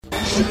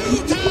Welcome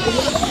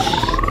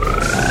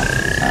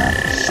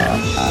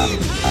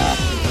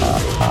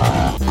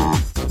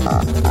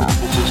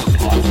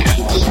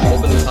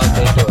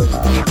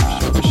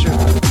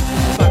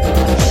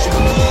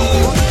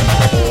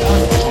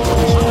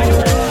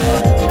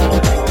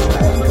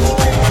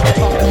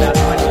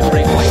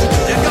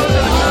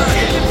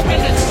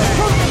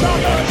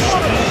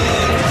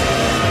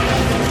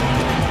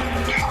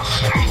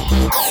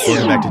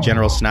back to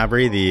General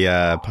Snobbery, the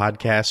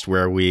podcast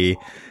where we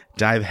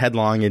dive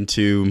headlong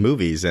into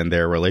movies and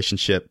their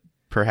relationship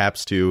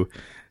perhaps to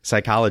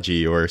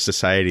psychology or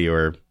society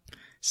or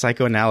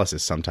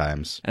psychoanalysis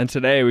sometimes. And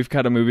today we've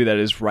got a movie that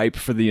is ripe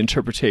for the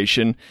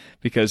interpretation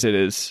because it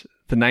is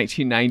the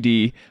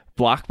 1990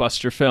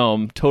 blockbuster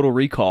film Total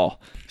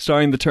Recall,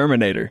 starring the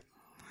Terminator.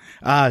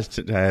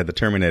 The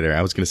Terminator.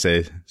 I was going to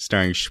say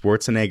starring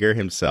Schwarzenegger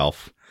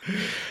himself.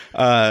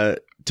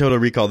 Total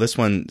Recall, this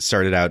one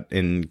started out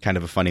in kind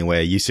of a funny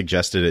way. You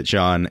suggested it,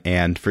 John,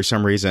 and for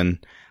some reason,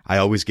 I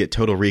always get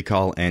Total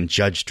Recall and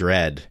Judge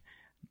Dredd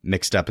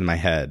mixed up in my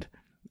head.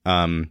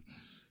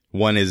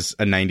 One is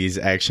a 90s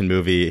action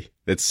movie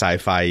that's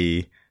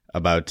sci-fi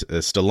about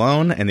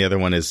Stallone, and the other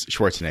one is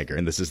Schwarzenegger,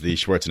 and this is the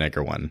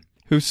Schwarzenegger one.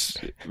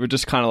 We're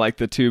just kind of like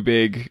the two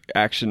big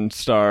action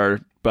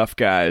star buff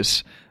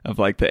guys of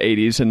like the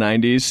 80s and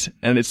 90s,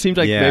 and it seems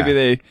like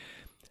maybe I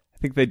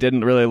think they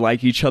didn't really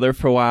like each other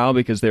for a while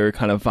because they were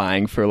kind of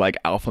vying for like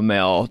alpha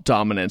male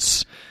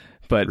dominance.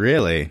 But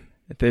really,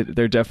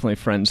 they're definitely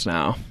friends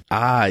now.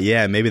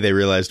 Yeah, maybe they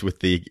realized with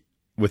the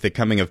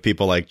coming of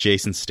people like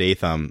Jason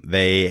Statham,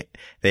 they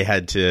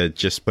had to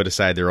just put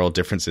aside their old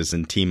differences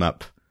and team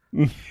up.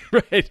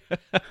 Right.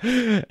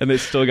 And they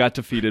still got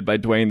defeated by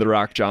Dwayne "The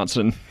Rock"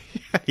 Johnson.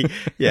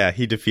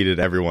 He defeated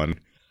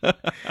everyone.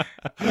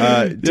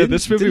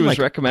 This movie was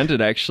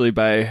recommended actually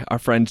by our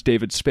friend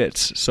David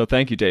Spitz. So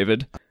thank you,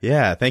 David.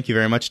 Yeah, thank you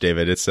very much,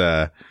 David. It's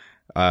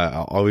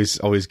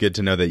always good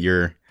to know that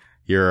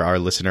you're our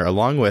listener.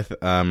 Along with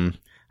I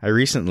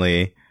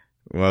recently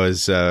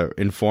was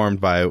informed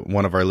by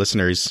one of our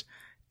listeners,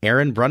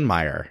 Aaron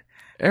Brunmeyer.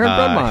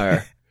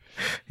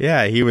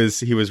 Yeah, he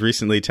was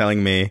recently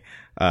telling me.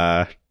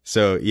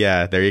 So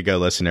yeah, there you go,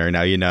 listener.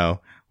 Now you know.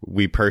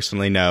 We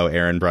personally know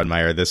Aaron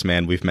Brunmeyer, this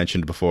man we've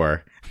mentioned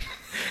before.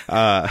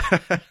 I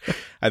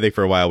think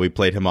for a while we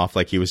played him off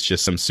like he was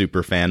just some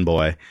super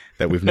fanboy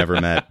that we've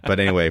never met. But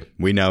anyway,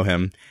 we know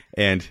him,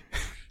 and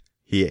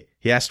he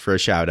asked for a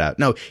shout out.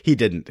 No, he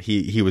didn't.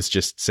 He was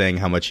just saying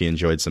how much he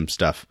enjoyed some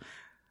stuff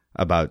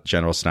about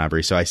General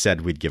Snobbery. So I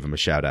said we'd give him a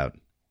shout out.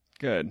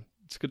 Good.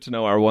 It's good to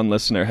know our one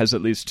listener has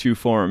at least two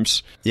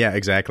forms. Yeah,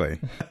 exactly.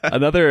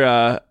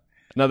 Another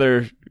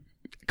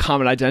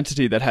common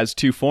identity that has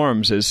two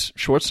forms is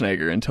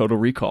Schwarzenegger in Total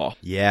Recall.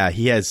 Yeah,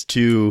 he has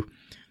two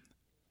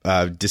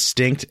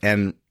distinct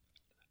and,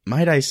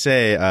 might I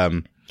say,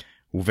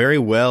 very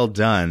well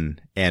done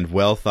and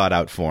well thought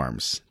out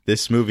forms.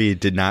 This movie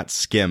did not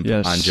skimp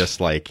on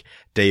just like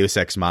Deus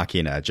Ex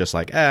Machina, just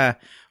like,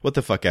 what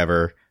the fuck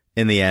ever.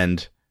 In the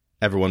end,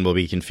 everyone will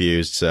be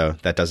confused, so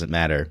that doesn't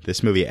matter.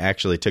 This movie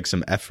actually took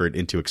some effort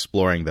into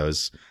exploring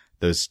those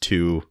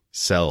two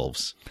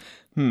selves.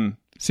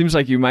 Seems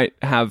like you might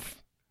have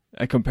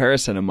a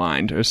comparison in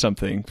mind or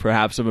something,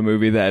 perhaps of a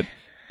movie that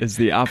is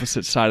the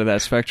opposite side of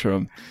that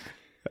spectrum.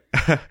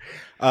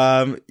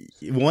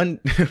 One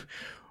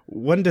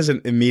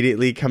doesn't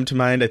immediately come to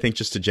mind. I think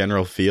just a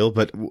general feel,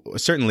 but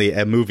certainly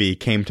a movie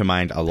came to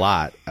mind a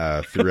lot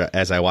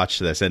as I watched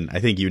this, and I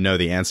think you know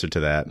the answer to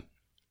that.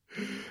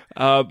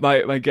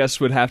 My guess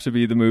would have to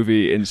be the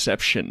movie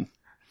Inception.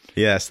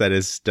 Yes, that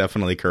is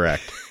definitely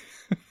correct.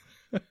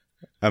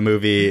 A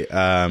movie,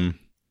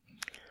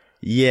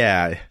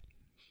 yeah.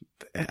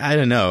 I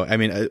don't know. I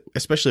mean,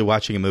 especially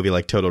watching a movie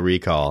like Total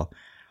Recall,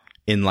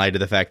 in light of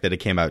the fact that it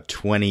came out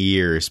 20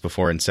 years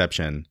before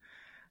Inception,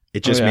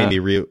 it just made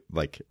me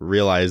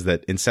realize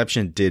that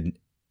Inception did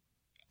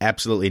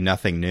absolutely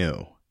nothing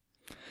new.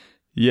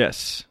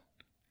 Yes.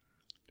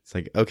 It's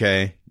like,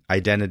 okay,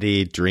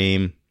 identity,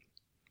 dream,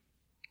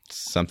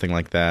 something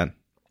like that.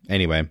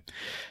 Anyway,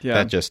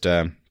 that just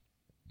kind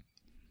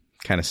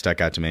of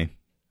stuck out to me.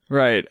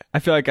 Right. I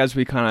feel like as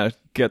we kind of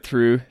get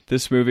through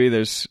this movie,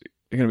 there's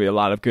going to be a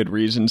lot of good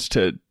reasons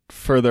to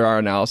further our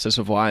analysis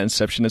of why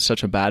Inception is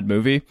such a bad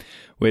movie,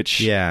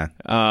 which,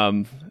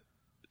 listener,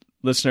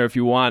 if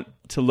you want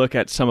to look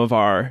at some of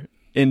our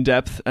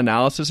in-depth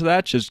analysis of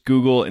that, just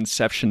Google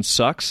Inception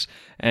Sucks,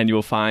 and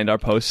you'll find our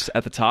posts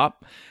at the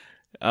top.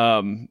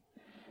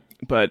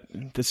 But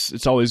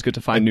it's always good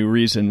to find new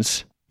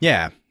reasons.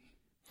 Yeah.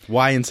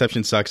 Why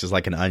Inception Sucks is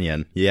like an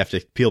onion. You have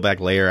to peel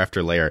back layer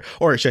after layer.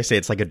 Or should I say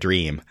it's like a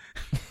dream?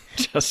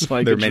 Just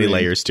like there are many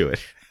layers to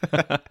it.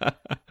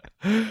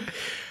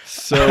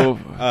 So,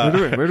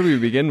 where do we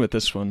begin with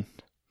this one?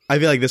 I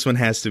feel like this one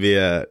has to be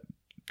a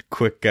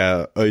quick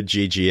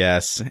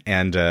OGGS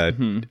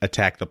and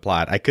attack the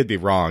plot. I could be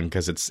wrong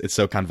because it's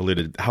so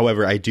convoluted.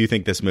 However, I do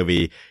think this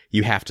movie,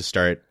 you have to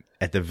start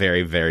at the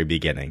very, very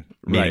beginning,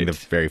 meaning the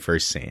very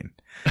first scene.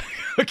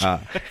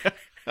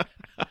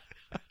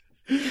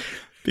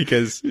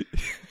 Because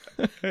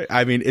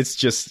I mean,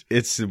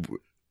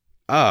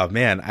 oh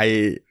man,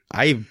 I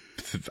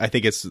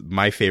think it's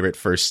my favorite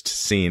first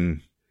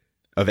scene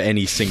of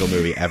any single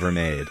movie ever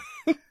made.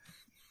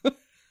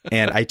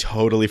 And I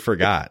totally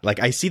forgot. Like,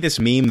 I see this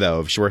meme though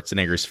of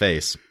Schwarzenegger's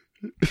face.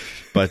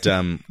 But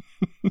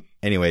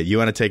anyway, you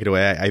want to take it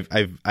away?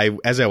 I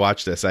as I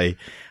watched this, I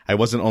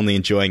wasn't only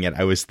enjoying it,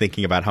 I was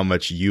thinking about how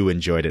much you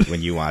enjoyed it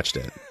when you watched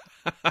it.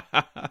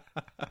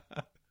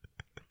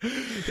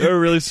 There are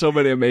really so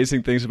many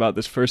amazing things about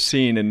this first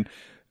scene, and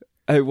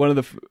one of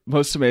the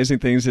most amazing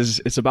things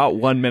is it's about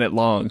 1 minute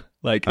long.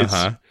 Like,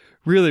 it's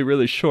really,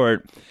 really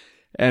short,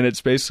 and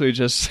it's basically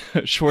just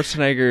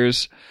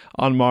Schwarzenegger's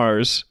on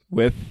Mars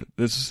with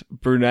this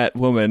brunette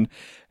woman,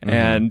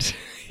 and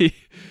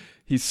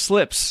he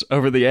slips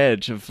over the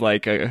edge of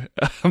like a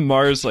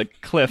Mars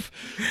like cliff,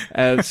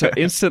 and so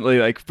instantly,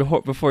 like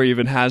before he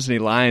even has any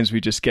lines,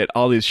 we just get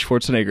all these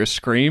Schwarzenegger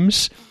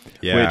screams,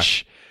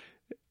 which.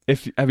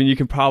 You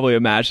can probably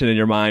imagine in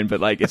your mind, but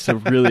like it's a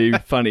really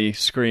funny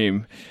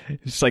scream.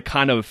 It's like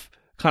kind of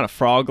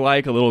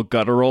frog-like, a little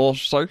guttural,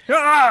 just like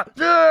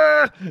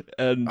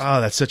and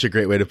that's such a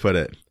great way to put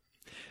it.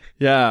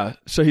 Yeah,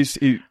 so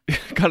he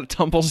kind of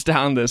tumbles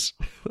down this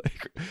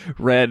like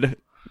red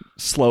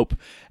slope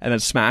and then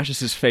smashes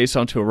his face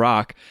onto a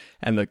rock,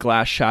 and the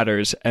glass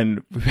shatters,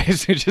 and we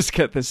basically just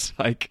get this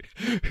like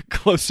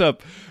close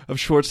up of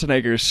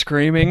Schwarzenegger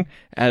screaming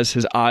as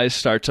his eyes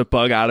start to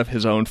bug out of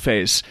his own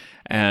face.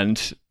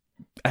 And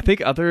I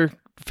think other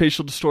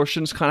facial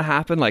distortions kind of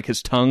happen, like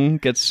his tongue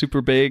gets super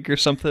big or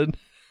something.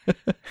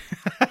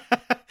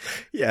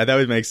 Yeah, that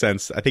would make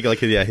sense. I think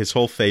his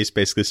whole face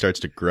basically starts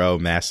to grow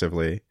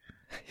massively.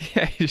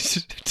 Yeah, he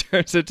just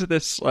turns into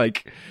this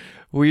like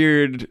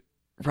weird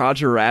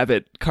Roger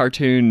Rabbit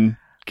cartoon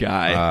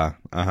guy.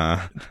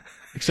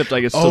 Except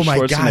like it's still Schwarzenegger.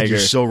 Oh my God, you're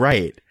so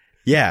right.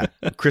 Yeah,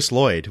 Chris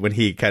Lloyd when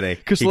he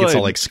gets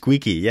all like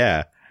squeaky.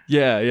 Yeah.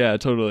 Yeah,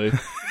 totally.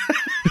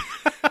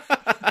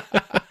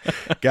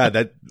 God,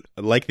 that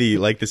like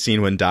the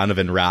scene when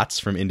Donovan rots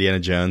from Indiana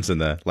Jones and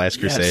the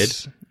Last Crusade.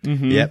 Yes.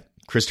 Mm-hmm. Yep,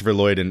 Christopher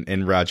Lloyd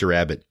and Roger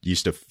Rabbit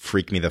used to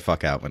freak me the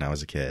fuck out when I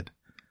was a kid.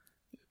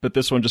 But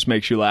this one just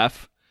makes you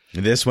laugh.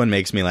 This one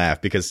makes me laugh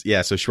because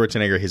so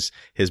Schwarzenegger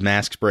his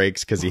mask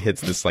breaks because he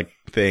hits this like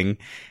thing,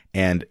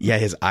 and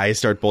his eyes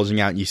start bulging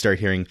out, and you start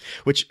hearing.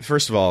 Which,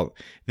 first of all,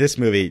 this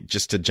movie,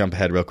 just to jump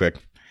ahead real quick,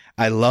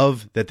 I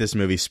love that this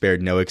movie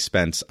spared no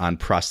expense on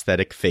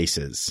prosthetic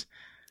faces.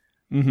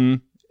 Mm-hmm.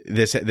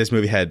 This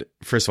movie had,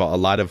 first of all, a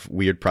lot of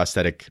weird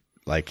prosthetic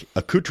like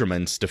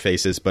accoutrements to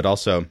faces, but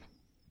also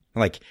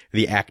like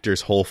the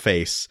actor's whole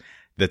face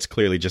that's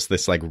clearly just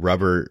this like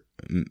rubber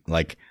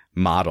like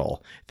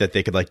model that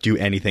they could like do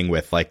anything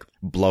with, like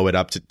blow it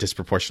up to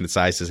disproportionate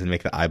sizes and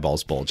make the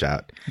eyeballs bulge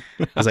out.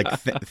 I was like,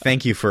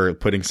 thank you for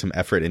putting some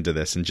effort into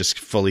this and just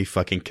fully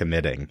fucking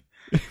committing.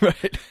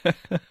 Right.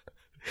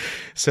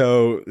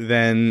 So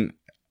then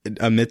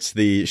amidst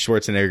the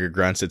Schwarzenegger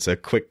grunts, it's a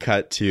quick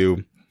cut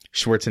to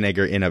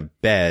Schwarzenegger in a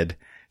bed,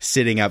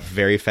 sitting up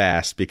very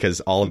fast because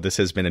all of this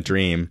has been a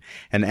dream.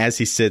 And as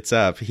he sits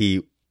up,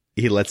 he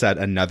lets out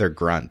another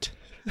grunt,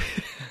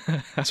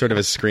 sort of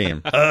a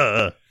scream.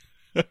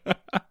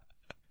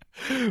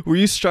 Were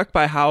you struck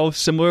by how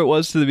similar it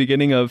was to the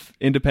beginning of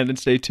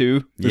Independence Day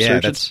 2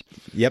 Resurgence?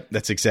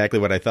 That's exactly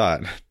what I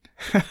thought.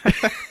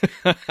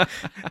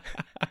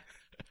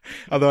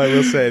 Although I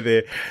will say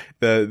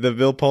the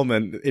Bill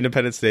Pullman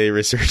Independence Day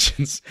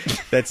Resurgence,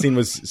 that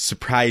scene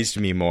surprised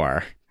me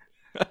more.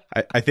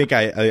 I think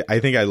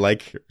I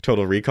like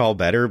Total Recall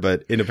better,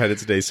 but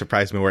Independence Day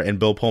surprised me more. And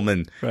Bill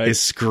Pullman,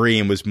 his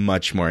scream was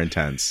much more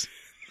intense.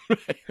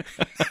 Right.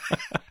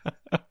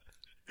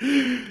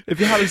 If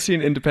you haven't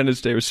seen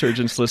Independence Day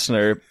Resurgence,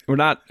 listener,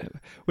 wouldn't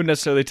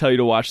necessarily tell you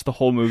to watch the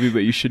whole movie, but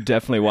you should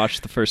definitely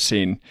watch the first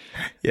scene.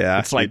 Yeah,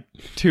 it's like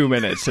 2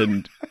 minutes,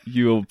 and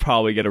you'll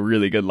probably get a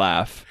really good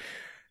laugh.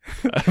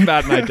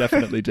 Matt and I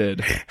definitely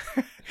did.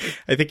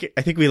 I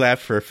think we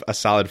laughed for a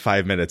solid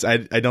 5 minutes. I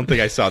don't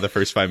think I saw the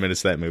first 5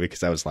 minutes of that movie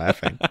because I was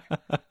laughing.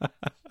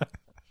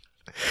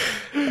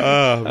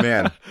 Oh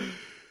man!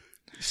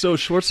 So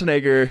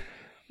Schwarzenegger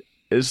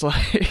is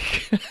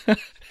like,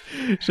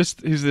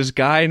 he's this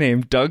guy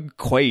named Doug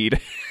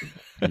Quaid,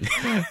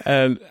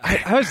 and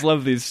I always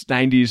love these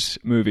 '90s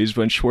movies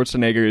when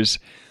Schwarzenegger's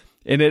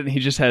in it, and he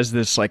just has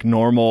this like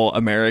normal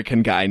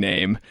American guy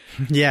name.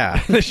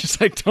 Yeah, they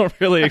just like don't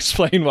really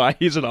explain why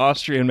he's an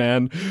Austrian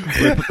man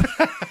with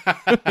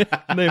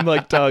a name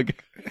like Doug.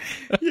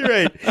 You're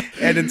right,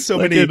 and in so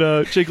like many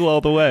in Jingle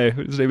All the Way,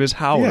 his name is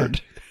Howard.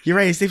 Yeah. You're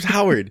right. His name's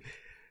Howard.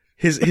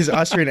 His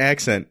Austrian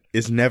accent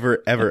is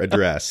never ever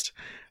addressed.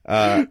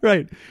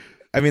 Right.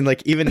 I mean,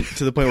 like, even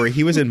to the point where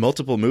he was in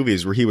multiple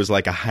movies where he was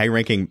like a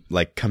high-ranking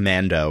like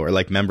commando or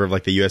like member of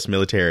like the U.S.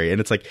 military,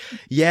 and it's like,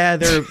 yeah,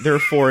 there are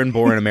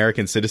foreign-born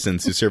American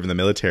citizens who serve in the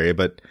military,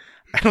 but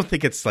I don't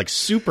think it's like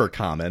super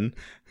common.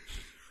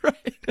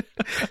 Right.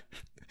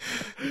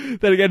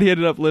 Then again, he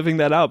ended up living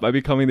that out by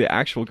becoming the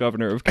actual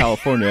governor of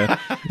California.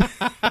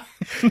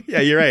 Yeah,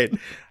 you're right.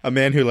 A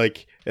man who,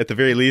 like, at the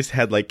very least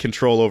had, like,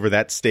 control over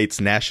that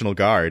state's national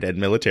guard and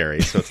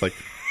military. So it's like,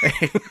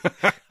 hey,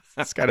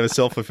 it's kind of a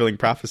self-fulfilling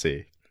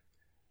prophecy.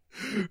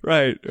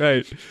 Right.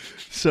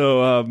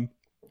 So,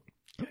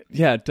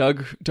 yeah,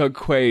 Doug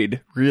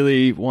Quaid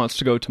really wants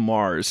to go to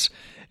Mars,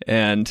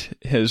 and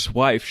his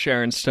wife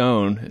Sharon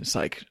Stone is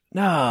like,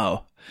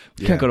 "No,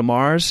 we can't go to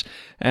Mars."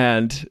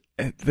 And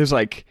there's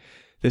like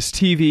this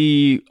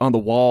TV on the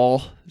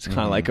wall. It's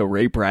kind of like a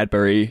Ray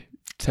Bradbury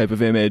type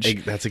of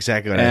image. That's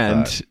exactly what I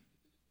thought.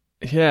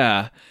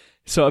 Yeah.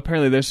 So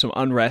apparently there's some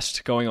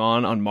unrest going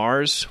on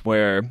Mars,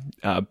 where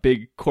a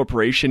big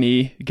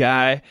corporation-y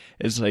guy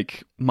is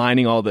like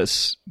mining all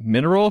this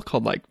mineral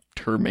called like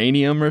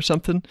termanium or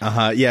something.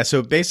 Yeah,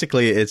 so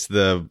basically it's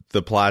the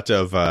plot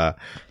of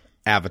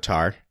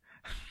Avatar.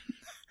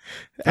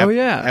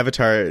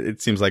 Avatar,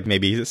 it seems like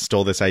maybe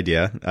stole this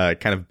idea.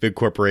 Kind of big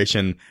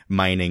corporation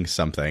mining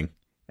something,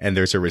 and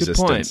there's a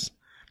resistance. Good point.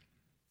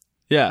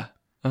 Yeah.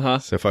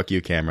 So fuck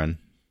you, Cameron.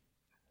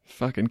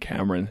 Fucking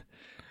Cameron.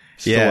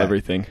 Stole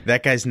everything.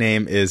 That guy's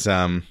name is,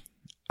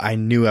 I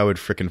knew I would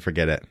frickin'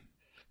 forget it.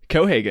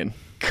 Cohaagen.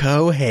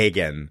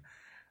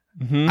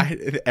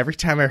 Mm-hmm. Every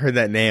time I heard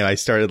that name, I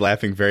started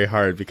laughing very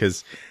hard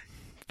because...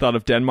 Thought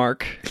of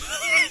Denmark?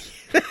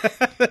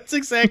 That's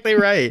exactly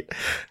right.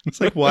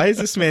 It's like, why is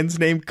this man's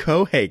name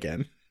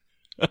Cohaagen?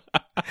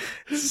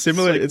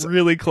 Similar. It's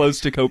really close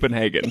to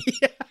Copenhagen.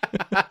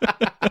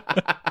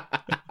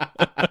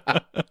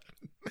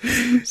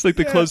 It's like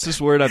the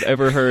closest word I've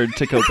ever heard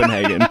to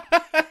Copenhagen.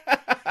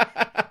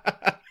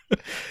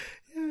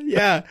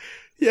 Yeah.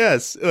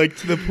 Yes. Like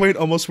to the point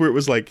almost where it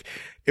was like,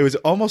 it was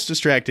almost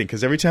distracting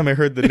because every time I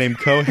heard the name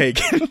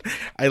Cohaagen,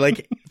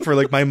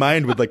 I my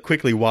mind would like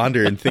quickly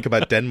wander and think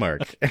about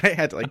Denmark. And I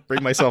had to like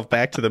bring myself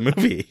back to the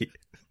movie.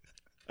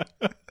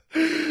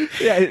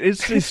 Yeah, it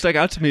stuck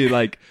out to me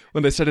like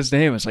when they said his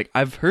name. I was like,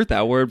 I've heard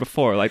that word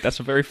before. Like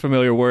that's a very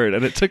familiar word,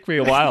 and it took me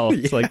a while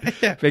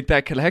to make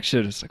that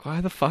connection. It's like,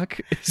 why the fuck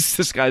is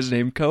this guy's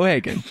name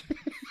Cohaagen?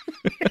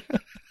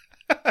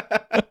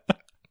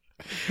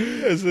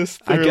 Is this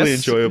thoroughly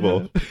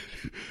enjoyable?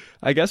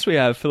 I guess we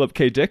have Philip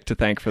K. Dick to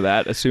thank for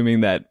that, assuming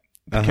that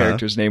the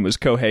character's name was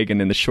Cohaagen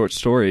in the short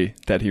story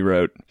that he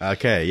wrote.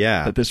 Okay,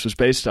 yeah. That this was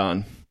based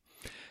on.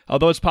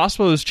 Although it's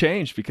possible it was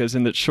changed because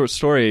in the short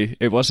story,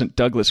 it wasn't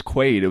Douglas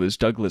Quaid, it was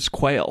Douglas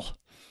Quayle.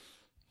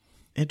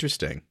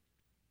 Interesting.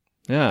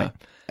 Yeah.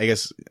 I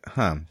guess,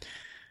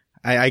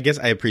 I guess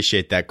I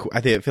appreciate that. I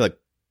feel like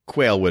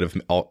Quayle would have,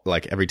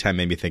 like, every time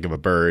made me think of a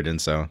bird,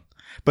 and so...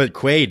 But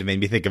Quaid made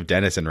me think of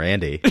Dennis and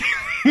Randy.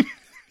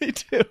 Me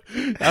too.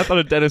 I thought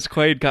of Dennis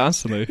Quaid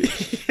constantly.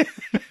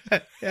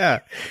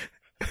 Yeah.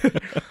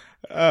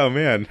 Oh,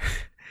 man.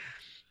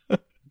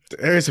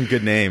 There are some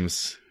good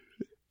names.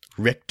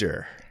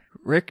 Richter.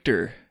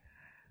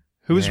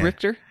 Who was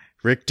Richter?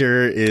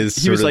 Richter is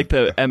he was like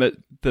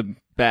the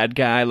bad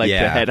guy, like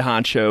the head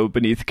honcho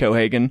beneath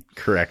Cohaagen.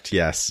 Correct,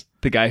 yes.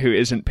 The guy who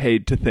isn't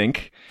paid to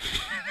think.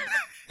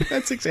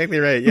 That's exactly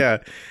right, yeah.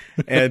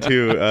 And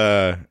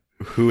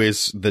who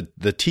is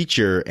the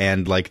teacher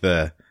and like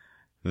the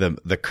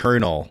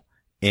colonel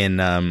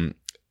in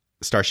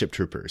Starship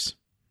Troopers.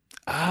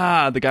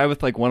 Ah, the guy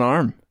with like one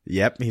arm.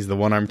 Yep, he's the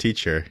one-armed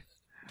teacher.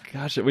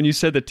 Gosh, when you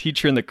said the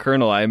teacher and the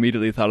colonel, I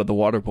immediately thought of the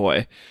water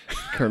boy,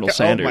 Colonel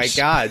Sanders. Oh my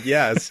God,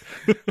 yes.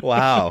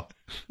 Wow.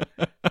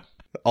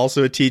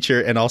 Also a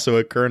teacher and also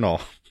a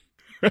colonel.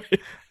 Right.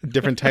 A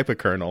different type of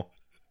colonel.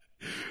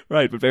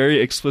 Right, but very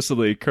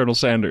explicitly Colonel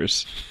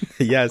Sanders.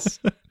 Yes.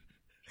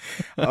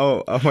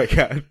 Oh my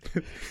God.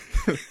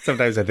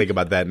 Sometimes I think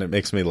about that and it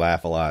makes me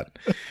laugh a lot.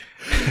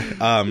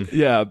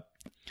 Yeah.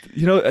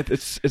 You know,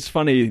 it's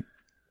funny.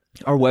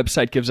 Our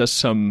website gives us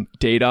some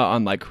data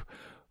on like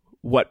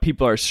what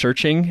people are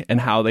searching and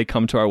how they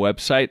come to our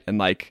website. And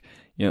like,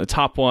 you know, the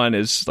top one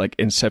is like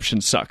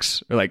Inception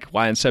sucks, or like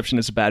why Inception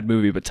is a bad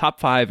movie. But top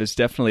 5 is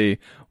definitely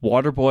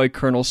Waterboy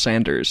Colonel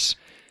Sanders.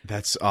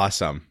 That's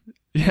awesome.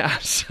 Yeah.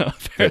 So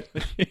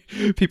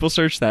apparently people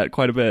search that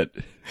quite a bit.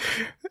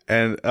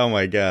 And oh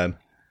my God,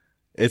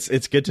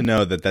 it's good to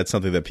know that that's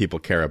something that people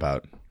care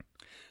about.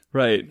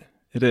 Right.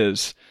 It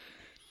is.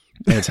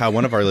 And it's how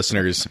one of our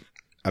listeners,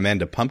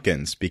 Amanda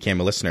Pumpkins, became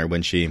a listener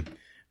when she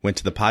went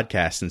to the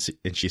podcast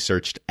and she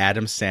searched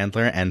Adam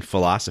Sandler and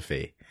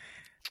philosophy.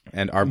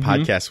 And our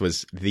podcast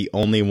was the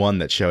only one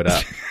that showed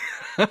up.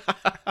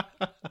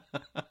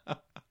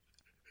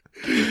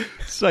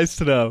 It's nice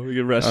to know. We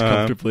can rest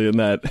comfortably in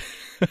that.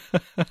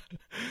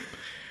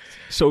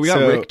 So we got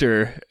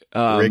Richter.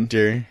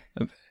 Richter.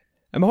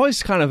 I'm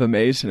always kind of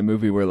amazed in a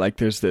movie where like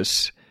there's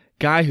this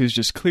guy who's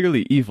just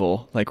clearly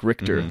evil, like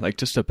Richter, like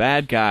just a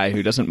bad guy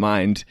who doesn't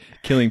mind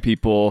killing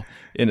people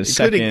in a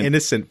second. Including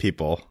innocent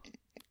people.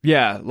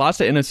 Yeah,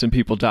 lots of innocent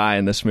people die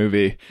in this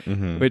movie,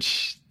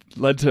 which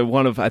led to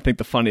one of, I think,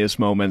 the funniest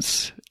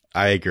moments.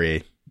 I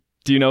agree.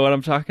 Do you know what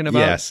I'm talking about?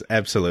 Yes,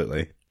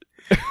 absolutely.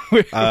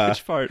 Which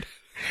part?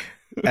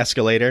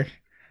 Escalator.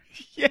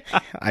 Yeah.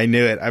 I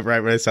knew it.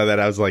 Right when I saw that,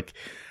 I was like,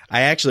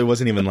 I actually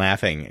wasn't even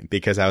laughing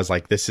because I was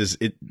like, this is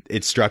it.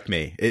 It struck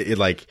me. It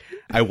like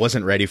I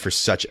wasn't ready for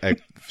such a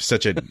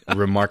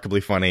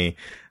remarkably funny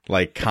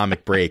like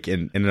comic break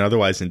in an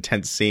otherwise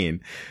intense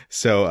scene.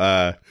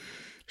 So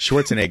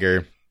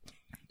Schwarzenegger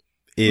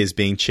is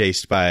being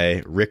chased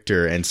by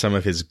Richter and some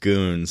of his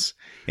goons,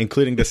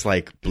 including this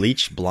like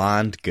bleach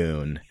blonde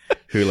goon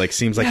who like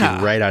seems like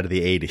he's right out of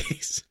the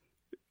 80s.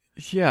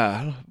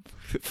 Yeah.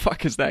 The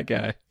fuck is that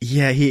guy?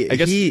 Yeah, he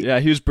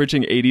was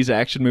bridging 80s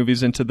action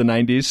movies into the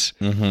 90s.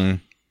 Mm-hmm.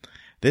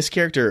 This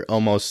character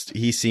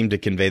he seemed to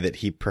convey that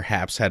he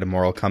perhaps had a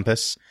moral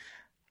compass,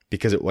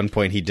 because at one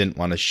point he didn't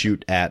want to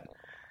shoot at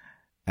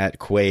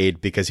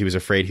Quaid because he was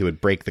afraid he would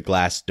break the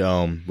glass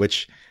dome,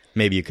 which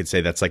maybe you could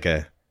say that's like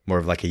more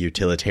of like a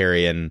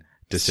utilitarian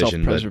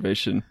decision.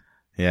 Self-preservation.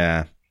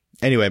 Yeah.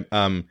 Anyway,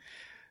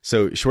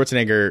 so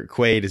Schwarzenegger,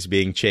 Quaid is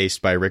being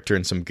chased by Richter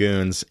and some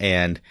goons,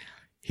 and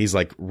he's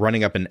like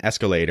running up an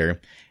escalator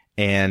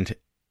and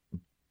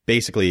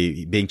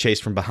basically being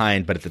chased from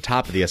behind, but at the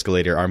top of the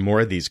escalator are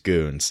more of these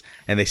goons,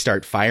 and they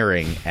start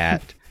firing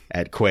at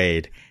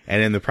Quaid.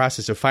 And in the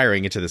process of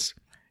firing into this,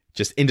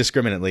 just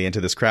indiscriminately into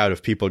this crowd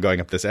of people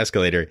going up this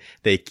escalator,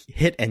 they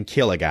hit and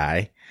kill a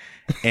guy.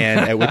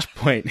 And at which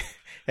point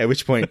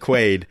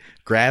Quaid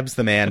grabs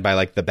the man by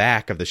like the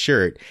back of the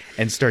shirt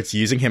and starts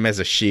using him as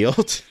a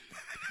shield.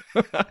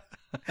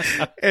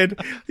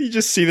 And you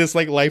just see this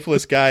like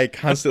lifeless guy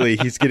constantly.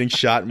 He's getting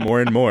shot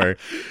more and more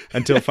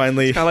until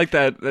finally, it's kind of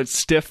like that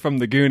stiff from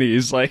the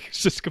Goonies, like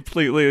just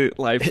completely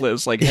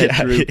lifeless, like head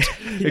drooped,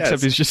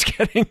 except he's just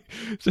getting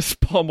just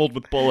pummeled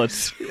with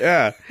bullets.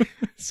 Yeah.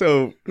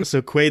 So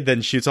Quaid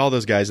then shoots all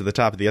those guys at the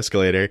top of the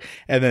escalator,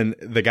 and then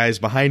the guys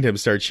behind him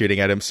start shooting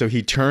at him. So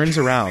he turns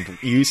around,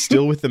 he's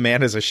still with the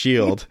man as a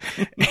shield.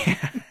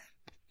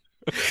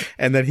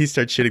 And then he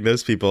starts shooting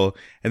those people,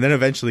 and then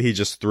eventually he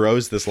just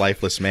throws this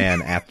lifeless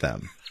man at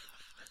them.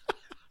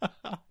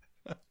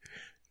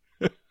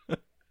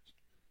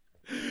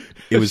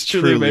 It was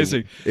truly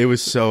amazing. It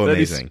was so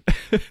amazing.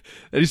 Then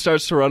he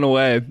starts to run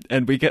away,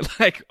 and we get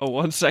like a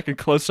 1 second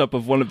close up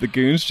of one of the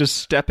goons just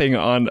stepping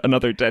on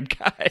another dead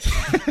guy.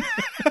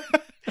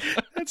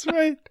 That's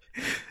right.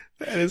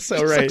 That is so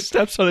just, right. Like,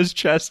 steps on his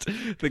chest.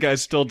 The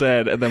guy's still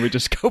dead, and then we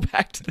just go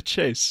back to the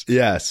chase.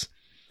 Yes.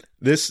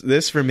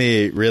 This for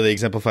me really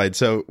exemplified.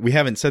 So we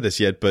haven't said this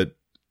yet, but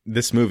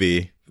this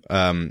movie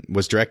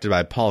was directed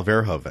by Paul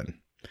Verhoeven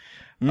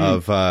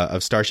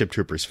of Starship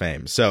Troopers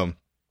fame. So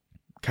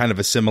kind of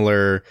a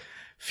similar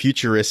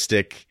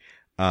futuristic,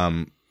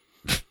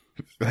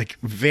 like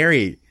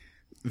very,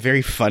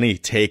 very funny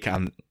take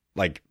on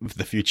like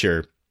the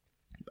future,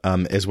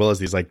 as well as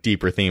these like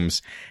deeper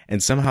themes.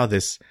 And somehow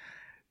this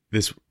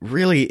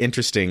really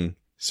interesting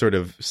sort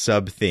of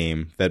sub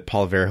theme that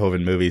Paul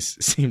Verhoeven movies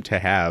seem to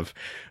have,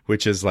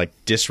 which is like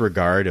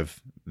disregard of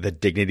the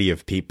dignity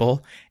of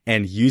people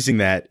and using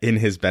that in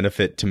his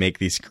benefit to make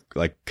these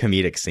like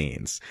comedic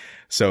scenes.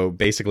 So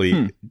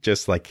basically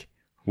just like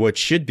what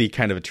should be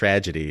kind of a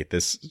tragedy,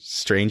 this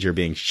stranger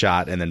being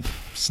shot and then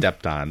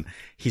stepped on,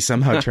 he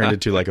somehow turned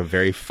into like a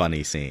very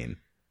funny scene.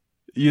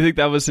 You think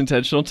that was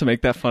intentional to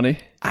make that funny?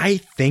 I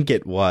think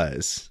it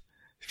was.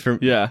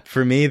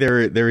 For me,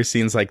 there were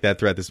scenes like that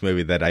throughout this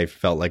movie that I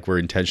felt like were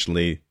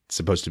intentionally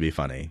supposed to be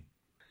funny.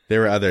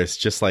 There were others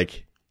just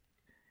like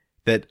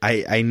that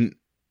I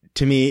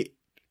to me,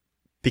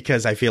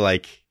 because I feel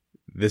like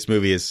this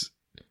movie it's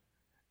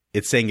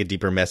saying a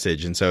deeper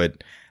message, and so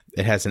it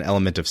has an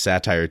element of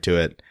satire to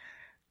it.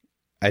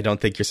 I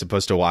don't think you're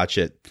supposed to watch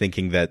it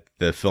thinking that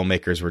the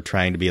filmmakers were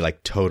trying to be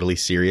like totally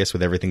serious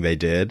with everything they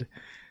did.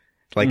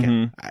 Like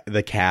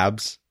the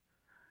cab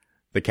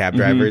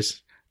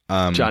drivers.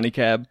 Johnny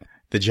Cab.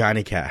 The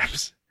Johnny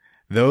Cabs.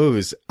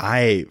 Those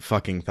I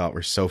fucking thought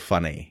were so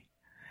funny.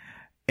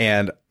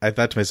 And I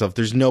thought to myself,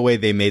 there's no way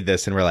they made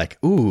this and were like,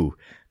 ooh,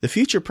 the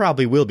future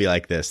probably will be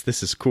like this.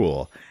 This is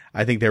cool.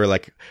 I think they were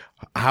like,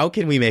 how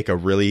can we make a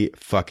really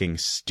fucking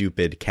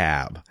stupid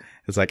cab?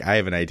 It's like, I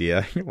have an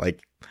idea.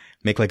 Like,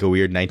 make like a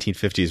weird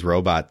 1950s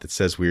robot that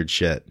says weird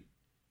shit.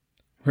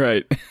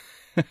 Right.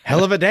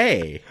 Hell of a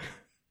day.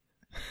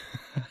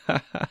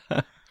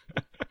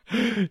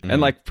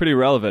 And like pretty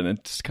relevant.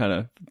 It's kind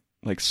of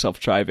like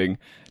self-driving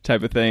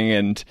type of thing,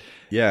 and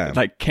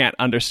like can't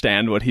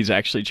understand what he's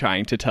actually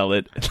trying to tell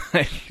it.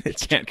 Like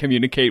it can't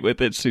communicate with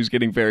it, so he's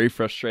getting very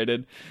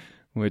frustrated,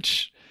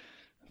 which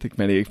I think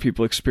many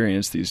people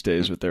experience these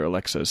days with their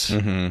Alexas.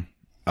 Mm-hmm.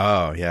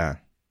 Oh yeah,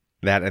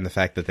 that and the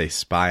fact that they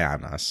spy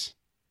on us.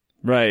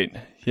 Right.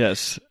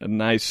 Yes, a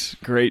nice,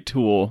 great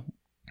tool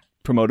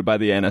promoted by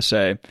the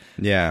NSA.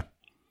 Yeah.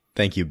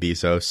 Thank you,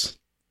 Bezos.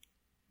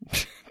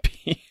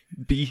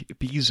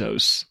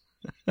 Bezos.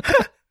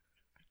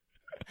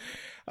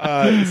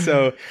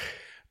 So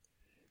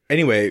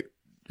anyway,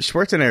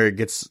 Schwarzenegger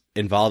gets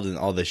involved in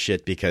all this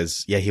shit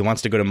because he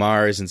wants to go to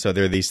Mars, and so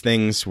there are these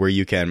things where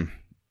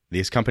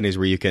these companies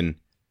where you can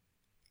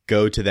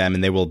go to them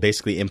and they will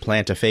basically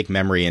implant a fake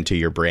memory into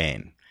your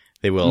brain.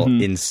 They will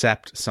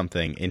incept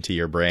something into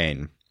your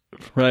brain.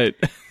 Right.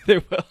 They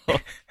will.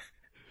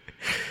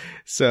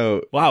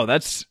 So wow,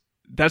 that's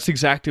that's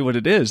exactly what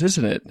it is,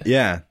 isn't it?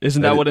 Yeah.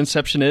 Isn't that what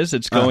Inception is?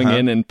 It's going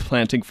in and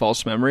planting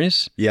false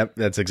memories? Yep,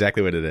 that's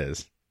exactly what it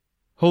is.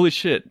 Holy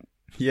shit.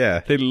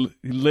 Yeah. They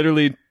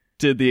literally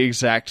did the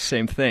exact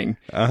same thing.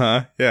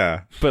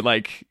 Yeah. But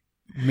like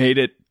made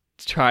it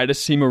try to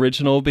seem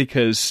original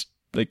because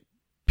like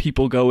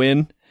people go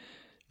in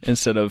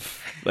instead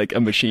of like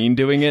a machine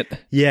doing it.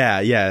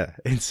 Yeah.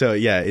 And so,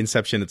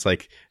 Inception, it's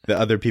like the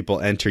other people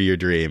enter your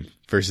dream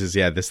versus,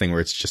 this thing where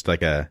it's just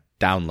like a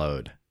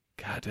download.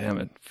 God damn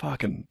it.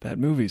 Fucking, that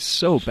movie's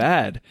so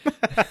bad.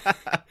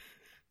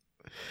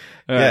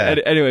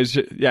 Anyways,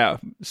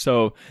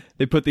 so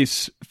they put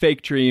these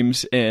fake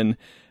dreams in,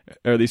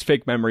 or these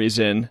fake memories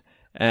in,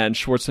 and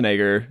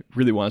Schwarzenegger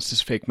really wants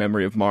this fake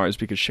memory of Mars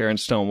because Sharon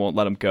Stone won't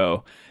let him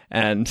go.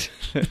 And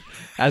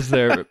as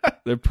they're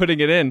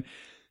putting it in,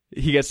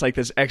 he gets like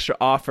this extra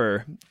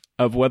offer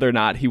of whether or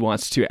not he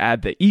wants to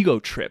add the ego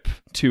trip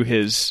to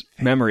his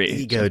memory.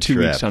 Ego 2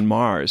 trip. weeks on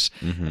Mars.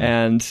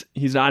 And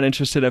he's not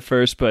interested at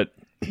first, but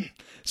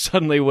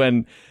suddenly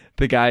when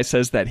the guy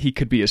says that he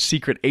could be a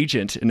secret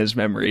agent in his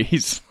memory,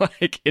 he's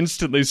like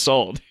instantly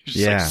sold. He's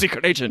just like,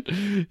 secret agent.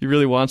 He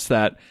really wants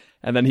that.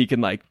 And then he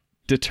can like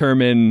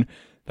determine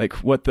like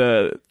what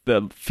the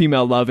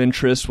female love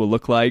interest will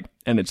look like.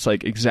 And it's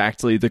like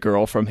exactly the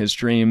girl from his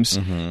dreams.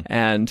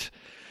 And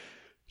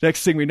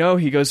next thing we know,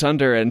 he goes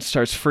under and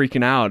starts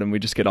freaking out, and we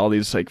just get all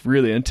these like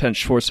really intense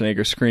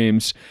Schwarzenegger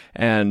screams.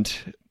 And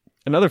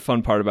another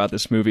fun part about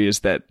this movie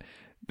is that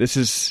this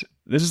is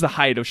the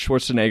height of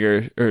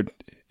Schwarzenegger, or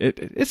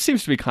it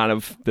seems to be kind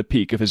of the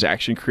peak of his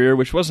action career,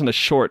 which wasn't a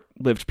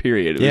short-lived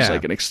period. It was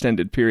like an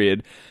extended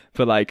period.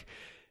 But like,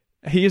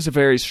 he is a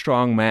very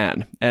strong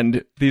man,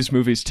 and these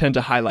movies tend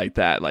to highlight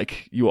that.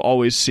 Like, you will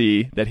always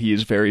see that he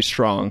is very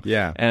strong.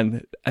 Yeah.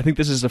 And I think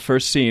this is the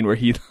first scene where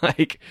he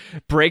like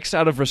breaks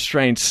out of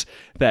restraints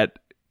that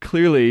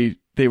clearly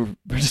they were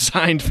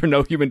designed for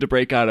no human to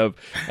break out of,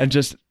 and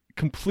just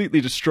completely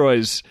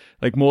destroys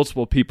like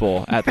multiple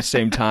people at the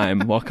same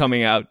time while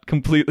coming out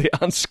completely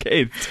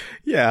unscathed.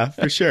 Yeah,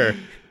 for sure.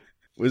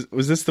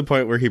 Was this the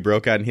point where he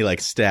broke out and he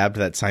like stabbed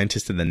that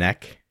scientist in the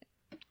neck?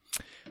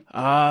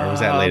 Or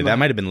was that later? That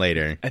might have been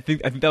later. I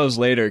think that was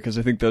later because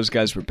I think those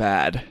guys were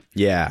bad.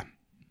 Yeah.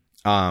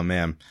 Oh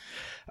man.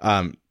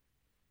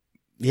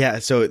 Yeah.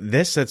 So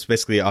that's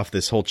basically off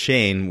this whole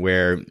chain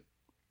where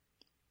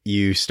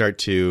you start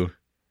to.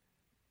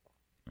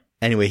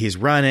 Anyway, he's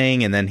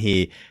running, and then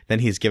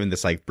he's given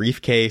this like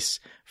briefcase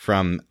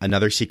from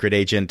another secret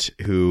agent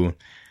who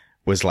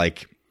was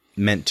like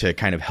meant to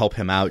kind of help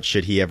him out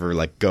should he ever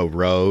like go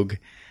rogue,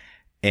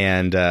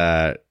 and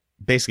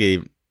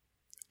basically.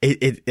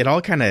 It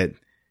all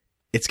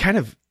it's kind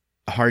of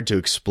hard to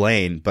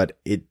explain, but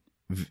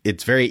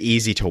it's very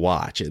easy to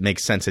watch. It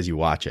makes sense as you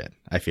watch it,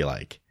 I feel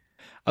like.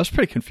 I was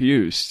pretty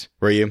confused.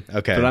 Were you?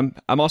 Okay. But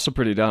I'm also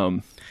pretty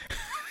dumb.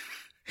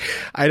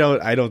 I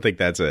don't think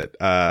that's it.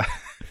 I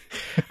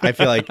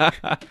feel like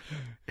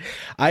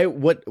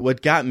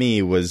what got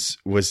me was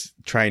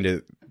trying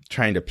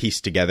to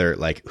piece together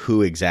like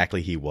who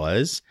exactly he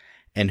was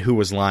and who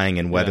was lying,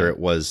 and whether it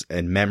was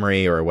a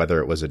memory or whether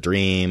it was a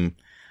dream.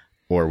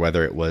 Or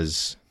whether it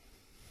was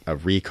a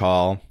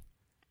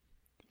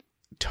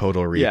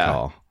total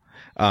recall.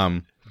 Yeah.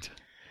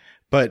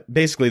 But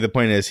basically the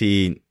point is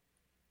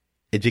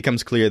it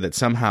becomes clear that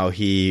somehow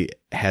he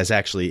has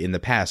actually in the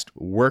past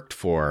worked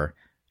for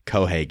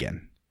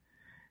Cohaagen.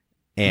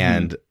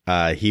 And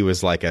he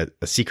was like a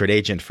secret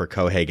agent for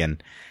Cohaagen.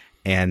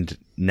 And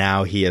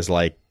now he has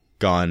like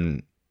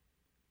gone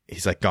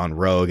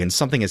rogue, and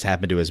something has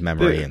happened to his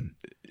memory.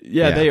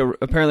 They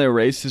apparently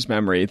erased his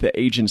memory, the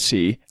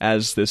agency,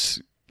 as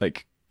this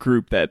like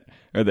group I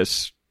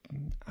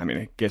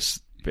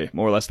guess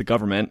more or less the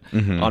government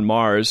on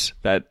Mars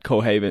that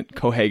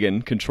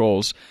Cohaagen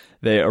controls.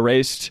 They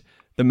erased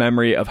the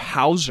memory of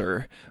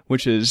Hauser,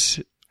 which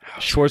is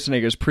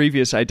Schwarzenegger's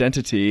previous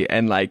identity,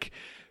 and like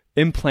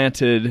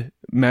implanted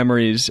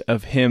memories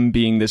of him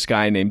being this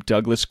guy named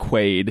Douglas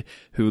Quaid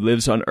who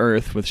lives on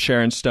Earth with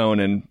Sharon Stone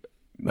and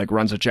like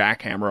runs a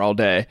jackhammer all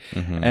day.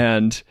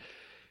 And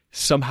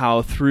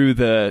somehow through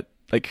the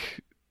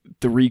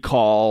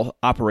recall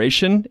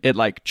operation, it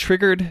like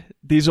triggered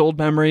these old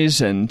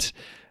memories, and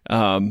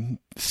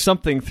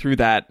something through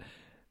that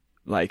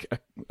like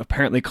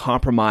apparently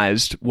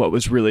compromised what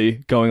was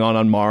really going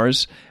on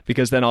Mars,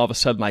 because then all of a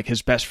sudden like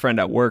his best friend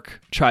at work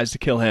tries to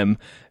kill him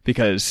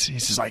because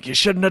he's just like, you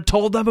shouldn't have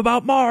told them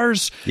about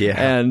Mars.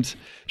 And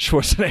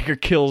Schwarzenegger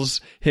kills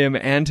him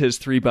and his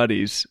 3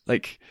 buddies.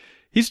 Like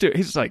he's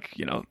like,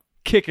 you know,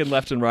 kicking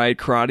left and right,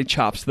 karate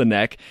chops to the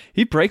neck.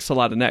 He breaks a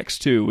lot of necks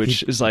too,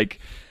 which is like,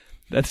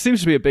 that seems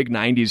to be a big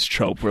 90s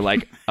trope where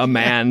like a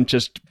man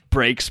just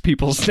breaks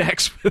people's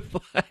necks with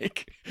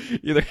like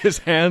either his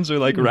hands or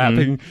like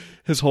wrapping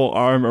his whole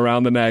arm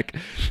around the neck.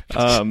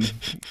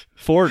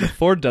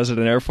 Ford does it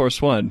in Air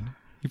Force One.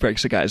 He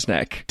breaks a guy's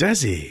neck.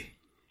 Does he?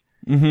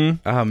 Oh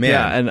man.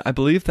 Yeah, and I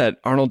believe that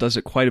Arnold does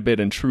it quite a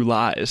bit in True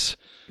Lies.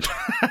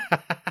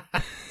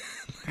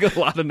 a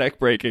lot of neck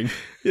breaking.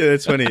 Yeah,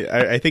 that's funny.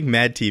 I think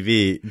Mad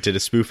TV did a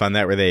spoof on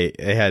that where they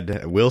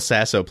had Will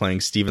Sasso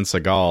playing Steven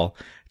Seagal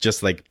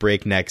just like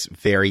break necks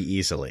very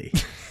easily.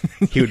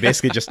 He would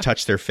basically just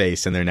touch their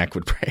face and their neck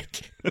would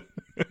break.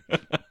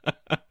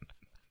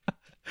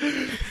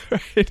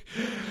 Right.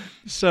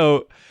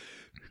 So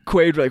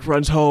Quaid like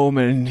runs home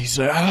and he's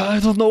like, I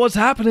don't know what's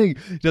happening.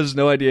 He has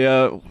no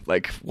idea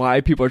like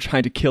why people are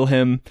trying to kill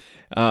him.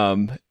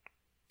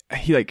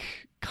 He like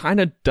kind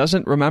of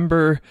doesn't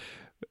remember.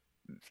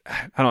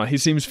 I don't know. He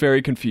seems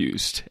very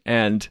confused.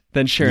 And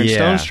then Sharon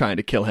Stone's trying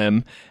to kill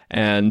him,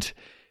 and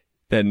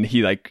then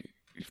he like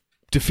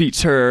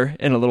defeats her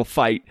in a little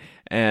fight.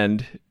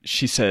 And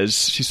she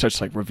starts to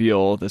like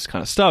reveal this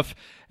kind of stuff.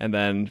 And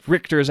then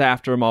Richter's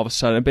after him all of a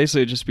sudden. And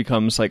basically it just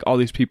becomes like all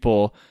these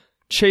people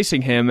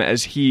chasing him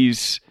as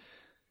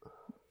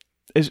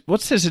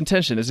what's his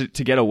intention? Is it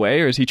to get away,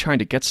 or is he trying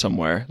to get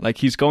somewhere? Like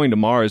he's going to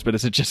Mars, but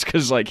is it just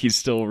because like he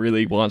still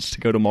really wants to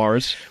go to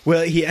Mars?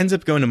 Well, he ends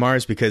up going to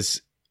Mars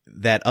because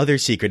that other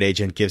secret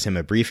agent gives him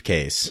a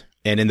briefcase.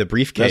 And in the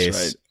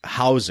briefcase,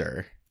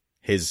 Hauser,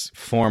 his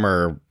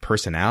former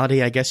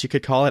personality, I guess you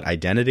could call it,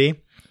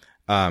 identity,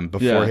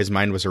 before his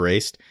mind was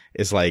erased,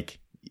 is like,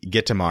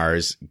 get to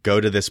Mars,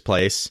 go to this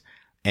place,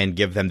 and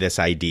give them this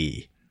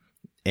ID.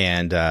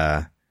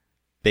 And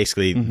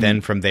basically,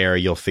 then from there,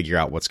 you'll figure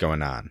out what's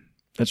going on.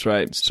 That's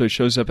right. So he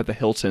shows up at the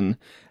Hilton,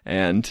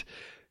 and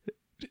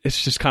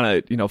it's just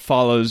kind of,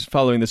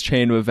 following this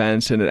chain of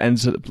events, and it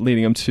ends up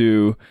leading him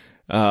to,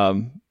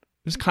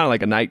 it's kind of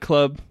like a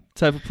nightclub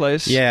type of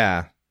place.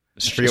 Yeah.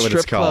 I forget what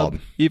it's called.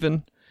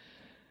 Even.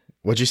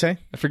 What'd you say?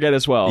 I forget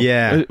as well.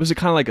 Yeah. Was it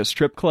kind of like a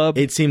strip club?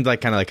 It seemed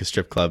like kind of like a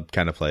strip club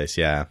kind of place,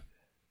 yeah.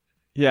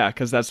 Yeah,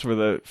 because that's where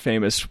the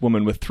famous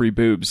woman with 3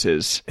 boobs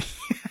is.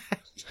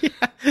 Yeah.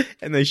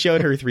 And they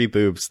showed her 3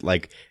 boobs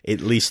like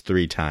at least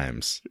 3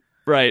 times.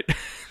 Right.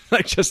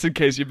 Like just in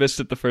case you missed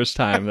it the first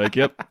time. Like,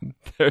 yep,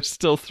 there's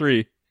still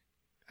 3.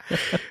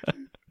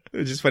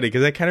 Which is funny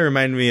because that kind of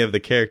reminded me of the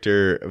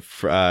character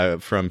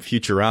from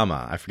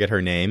Futurama. I forget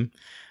her name.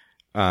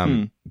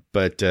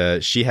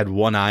 But she had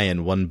 1 eye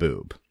and 1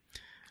 boob.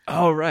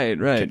 Oh, right.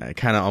 I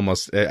kind of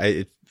almost,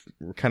 it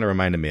kind of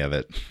reminded me of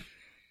it.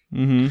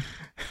 Mm-hmm.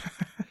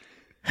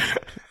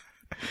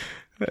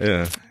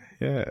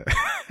 Yeah.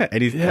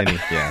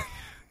 I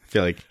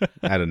feel like,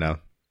 I don't know.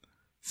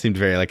 Seemed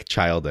very like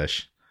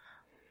childish.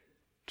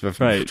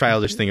 Right.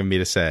 Childish thing of me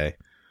to say.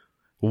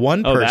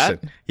 One person.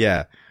 That?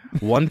 Yeah.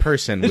 One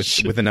person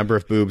with a number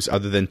of boobs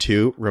other than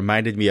 2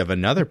 reminded me of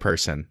another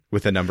person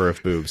with a number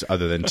of boobs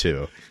other than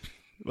 2.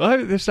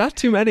 Well, there's not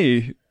too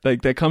many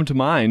like that come to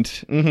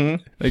mind.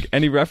 Mm-hmm. Like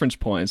any reference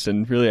points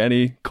in really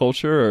any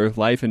culture or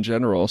life in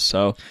general.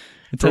 So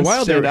it tends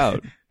to stand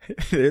out.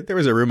 There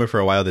was a rumor for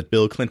a while that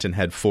Bill Clinton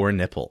had 4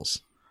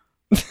 nipples.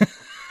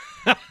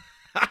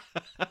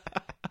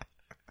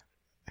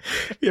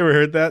 You ever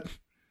heard that?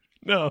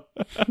 No.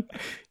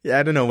 Yeah,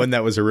 I don't know when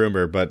that was a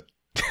rumor, but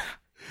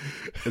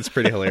it's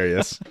pretty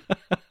hilarious.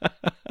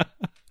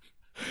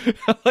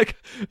 Like,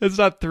 it's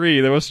not 3.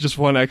 There was just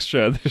 1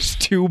 extra. There's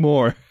 2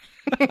 more.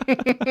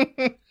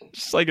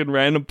 Just like in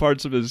random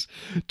parts of his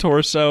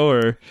torso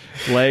or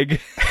leg.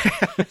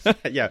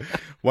 Yeah,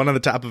 one on the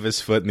top of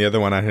his foot and the other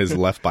one on his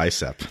left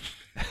bicep.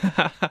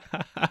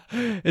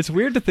 It's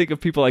weird to think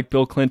of people like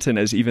Bill Clinton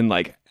as even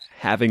like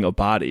having a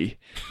body.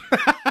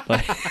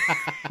 Like,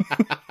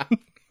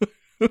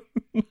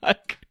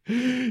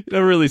 you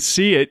don't really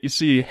see it. You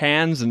see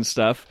hands and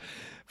stuff,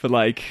 but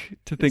like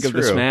to think of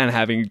this man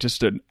having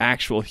just an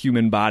actual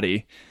human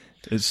body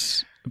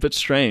is a bit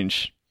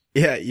strange.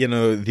 Yeah,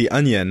 The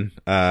Onion,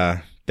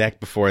 back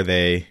before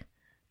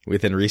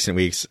within recent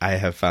weeks, I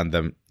have found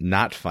them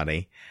not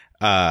funny.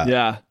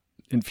 Yeah,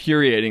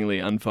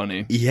 infuriatingly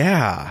unfunny.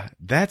 Yeah,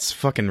 that's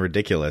fucking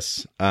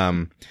ridiculous.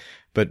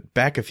 But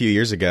back a few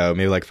years ago,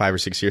 maybe like 5 or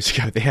 6 years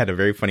ago, they had a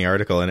very funny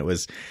article, and it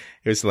was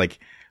like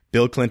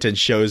Bill Clinton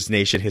shows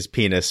nation his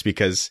penis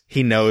because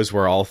he knows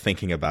we're all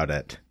thinking about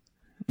it.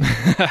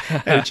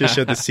 And it just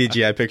showed the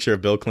CGI picture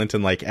of Bill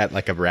Clinton like at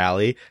like a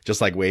rally,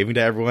 just like waving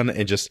to everyone,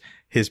 and just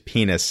his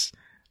penis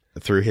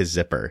through his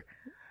zipper.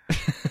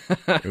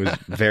 It was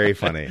very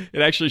funny.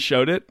 It actually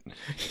showed it.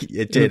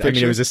 It did. I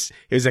mean, it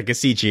was like a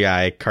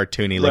CGI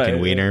cartoony looking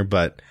wiener,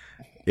 but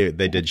they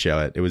did show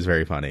it. It was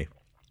very funny.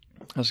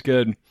 That's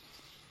good.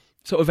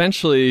 So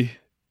eventually,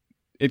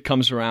 it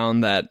comes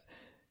around that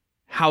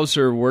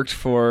Hauser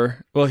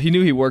he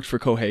knew he worked for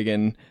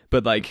Cohaagen,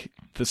 but like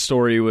the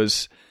story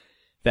was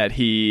that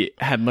he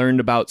had learned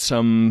about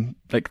something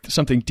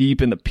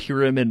deep in the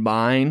pyramid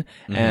mine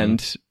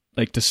and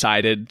like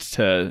decided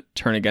to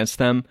turn against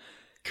them.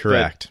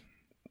 Correct.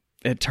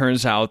 But it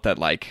turns out that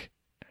like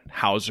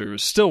Hauser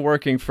was still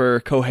working for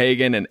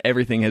Cohaagen, and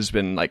everything has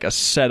been like a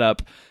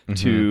setup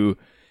to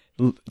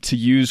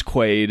use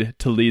Quaid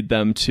to lead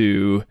them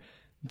to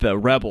the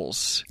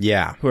rebels.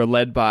 Yeah. Who are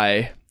led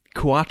by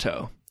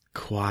Kuato.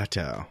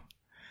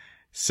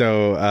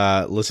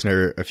 So,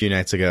 listener, a few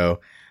nights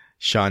ago,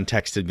 Sean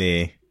texted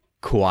me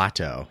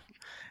Kuato,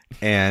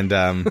 And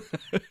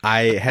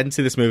I hadn't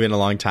seen this movie in a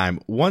long time.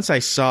 Once I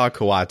saw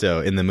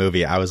Kuato in the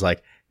movie, I was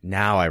like,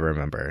 now I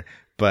remember.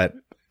 But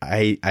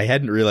I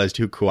hadn't realized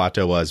who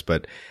Kuato was,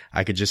 but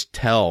I could just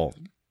tell.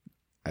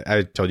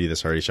 I told you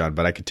this already, Sean,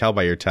 but I could tell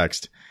by your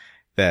text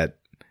that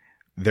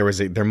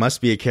there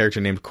must be a character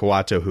named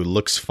Kuato who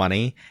looks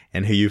funny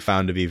and who you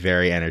found to be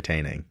very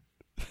entertaining.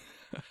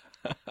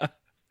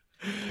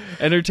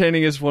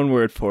 Entertaining is one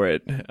word for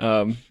it.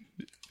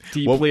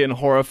 Deeply and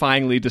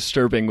horrifyingly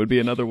disturbing would be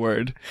another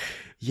word.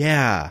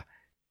 Yeah.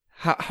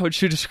 How would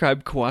you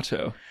describe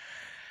Kuato?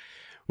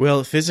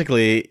 Well,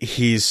 physically,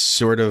 he's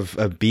sort of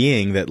a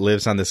being that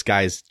lives on this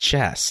guy's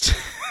chest.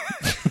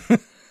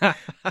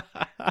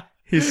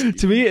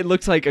 To me, it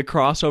looks like a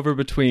crossover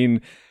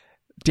between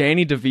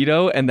Danny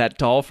DeVito and that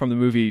doll from the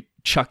movie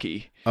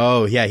Chucky.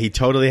 Oh, yeah. He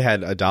totally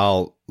had a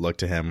doll look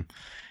to him.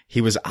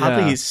 He was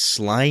oddly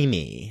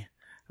slimy.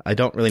 I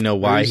don't really know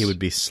why he would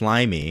be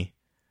slimy,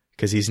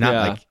 because he's not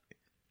like,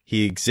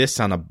 he exists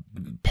on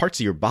parts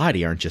of your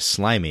body aren't just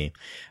slimy.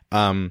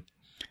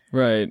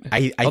 Right.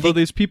 I Although think,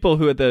 these people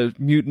who had the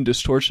mutant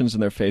distortions in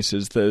their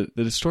faces, the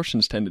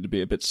distortions tended to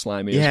be a bit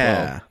slimy as well.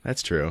 Yeah,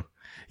 that's true.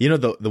 You know,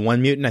 the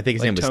one mutant, I think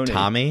his name was Tony.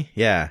 Tommy.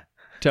 Yeah.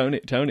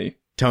 Tony.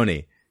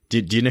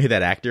 Do you know who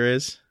that actor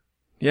is?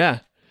 Yeah.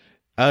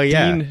 Oh,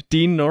 yeah.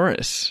 Dean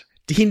Norris.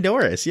 Dean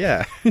Norris,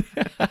 yeah.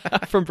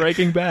 From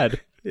Breaking Bad.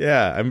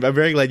 Yeah, I'm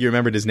very glad you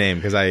remembered his name,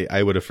 because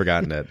I would have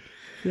forgotten it.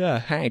 Yeah,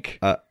 Hank.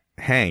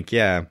 Hank,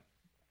 yeah.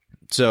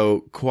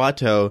 So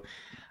Kuato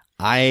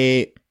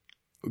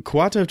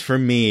for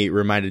me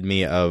reminded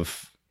me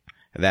of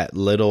that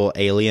little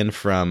alien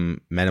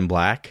from Men in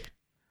Black,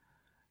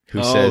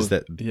 who says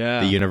that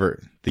the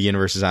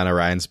universe is on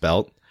Orion's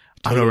belt.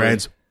 Totally. On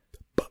Orion's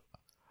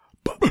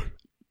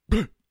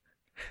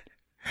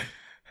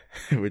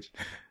which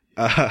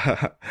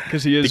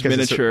because he is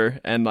miniature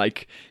and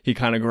like he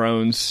kind of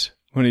groans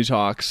when he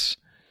talks.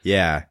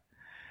 Yeah.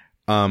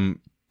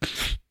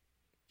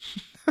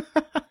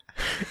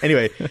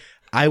 Anyway,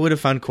 I would have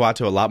found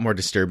Kuato a lot more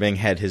disturbing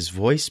had his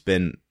voice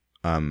been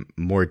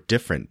more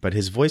different, but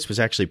his voice was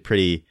actually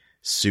pretty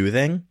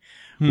soothing,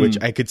 which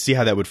I could see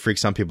how that would freak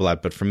some people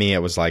out. But for me, it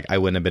was like I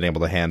wouldn't have been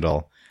able to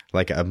handle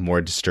like a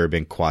more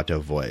disturbing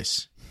Kuato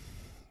voice.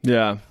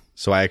 Yeah.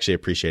 So I actually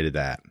appreciated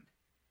that.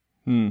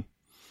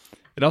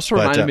 It also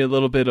reminded me a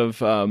little bit of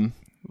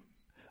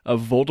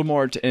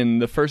Voldemort in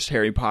the first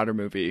Harry Potter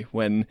movie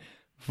when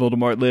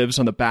Voldemort lives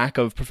on the back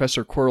of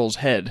Professor Quirrell's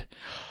head.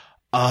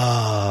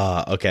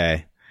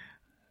 Okay.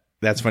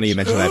 That's funny you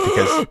mentioned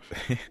that,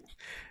 because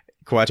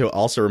Kuato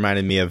also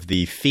reminded me of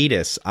the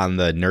fetus on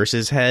the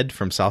nurse's head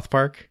from South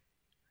Park.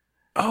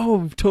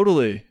 Oh,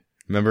 totally.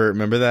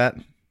 Remember that?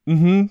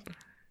 Mm-hmm.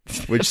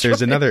 Which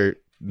there's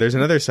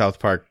another South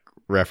Park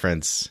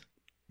reference.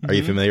 Are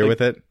you familiar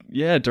with it?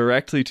 Yeah,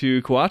 directly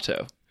to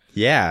Kuato.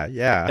 Yeah.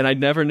 And I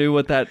never knew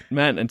what that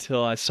meant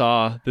until I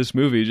saw this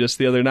movie just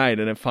the other night,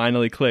 and it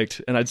finally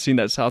clicked. And I'd seen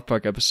that South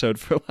Park episode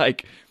for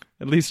like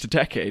at least a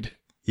decade.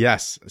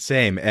 Yes,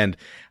 same. And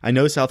I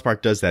know South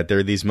Park does that. There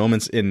are these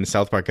moments in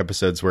South Park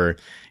episodes where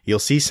you'll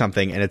see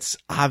something and it's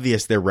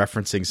obvious they're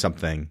referencing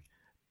something,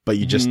 but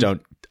you just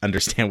don't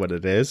understand what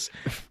it is.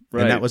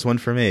 Right. And that was one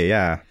for me,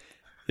 yeah.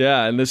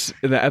 Yeah, and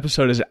the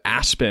episode is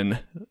Aspen.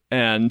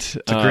 And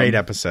it's a great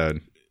episode.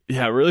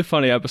 Yeah, really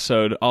funny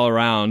episode all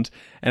around.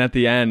 And at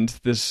the end,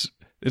 this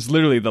is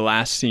literally the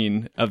last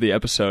scene of the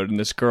episode, and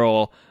this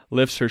girl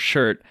lifts her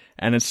shirt,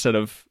 and instead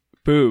of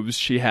boobs,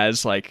 she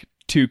has like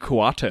 2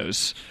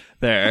 Kuatos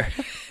there.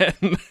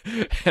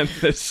 and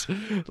this,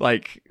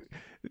 like,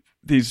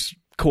 these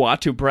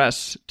Kuato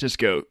breasts just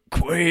go,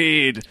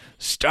 "Quaid,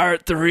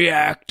 start the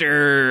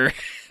reactor."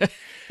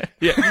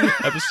 Yeah,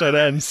 episode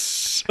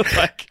ends.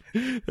 Like,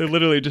 they're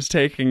literally just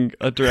taking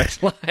a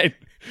direct line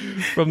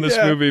from this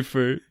movie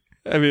for...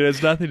 I mean, it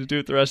has nothing to do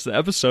with the rest of the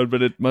episode,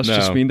 but it must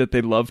just mean that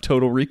they love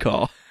Total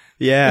Recall.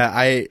 Yeah,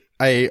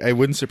 I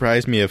wouldn't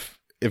surprise me if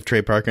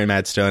Trey Parker and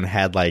Matt Stone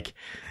had, like,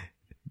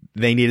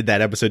 they needed that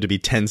episode to be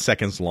 10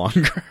 seconds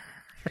longer.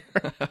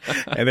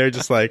 And they're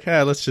just like,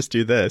 let's just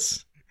do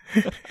this.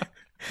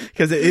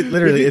 Because it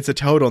literally, it's a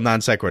total non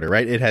sequitur,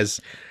 right? It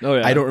has,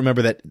 I don't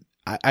remember that,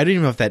 I don't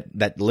even know if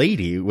that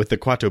lady with the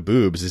Kuato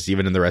boobs is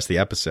even in the rest of the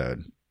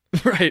episode.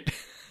 Right.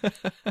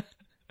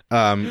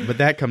 But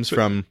that comes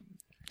from...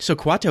 So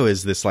Kuato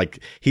is this, like,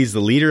 he's the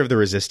leader of the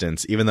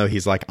resistance, even though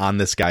he's, like, on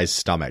this guy's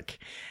stomach.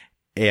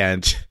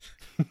 And,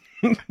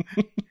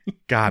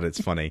 God, it's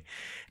funny.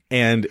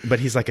 But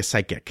he's, like, a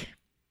psychic.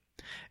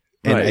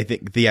 And I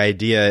think the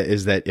idea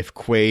is that if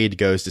Quaid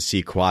goes to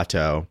see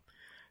Kuato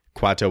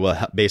will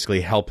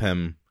basically help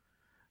him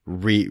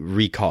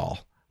recall,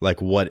 like,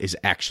 what is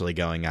actually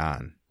going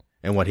on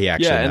and what he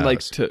actually knows. And,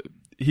 like,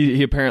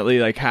 he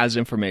apparently, like, has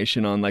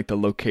information on, like, the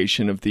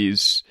location of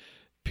these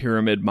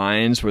pyramid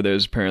mines where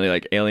there's apparently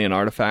like alien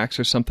artifacts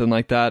or something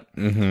like that.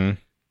 Mm-hmm.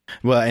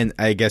 Well, and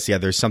I guess,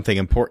 there's something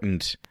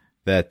important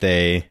that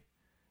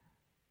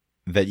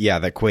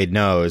Quaid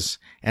knows.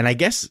 And I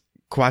guess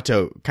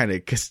Kuato kind of,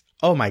 because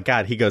oh my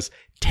God, he goes,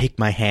 take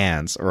my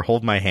hands or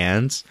hold my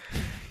hands.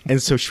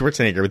 And so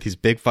Schwarzenegger with these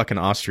big fucking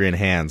Austrian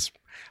hands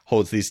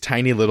holds these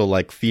tiny little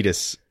like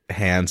fetus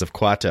hands of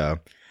Kuato.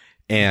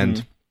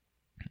 And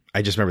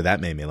I just remember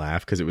that made me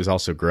laugh because it was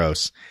also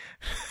gross.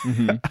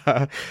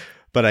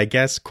 But I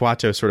guess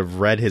Kuato sort of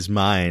read his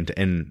mind,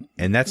 and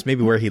that's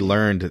maybe where he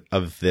learned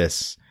of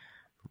this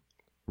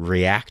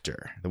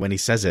reactor. When he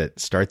says it,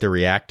 start the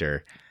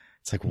reactor.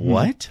 It's like,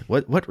 what?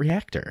 What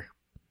reactor?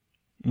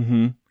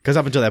 Because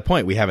up until that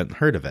point, we haven't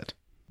heard of it.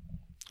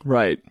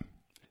 Right.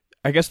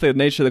 I guess the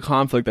nature of the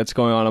conflict that's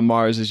going on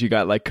Mars is you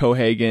got like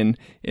Cohaagen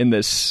in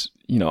this,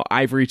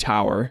 ivory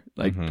tower,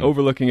 like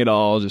overlooking it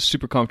all, just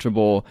super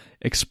comfortable,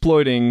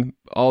 exploiting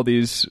all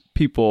these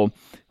people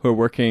who are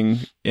working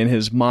in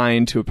his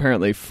mind to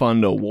apparently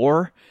fund a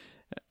war.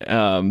 They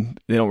don't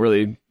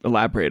really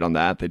elaborate on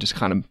that. They just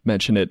kind of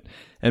mention it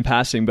in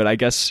passing. But I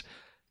guess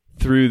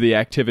through the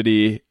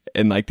activity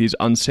in like these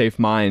unsafe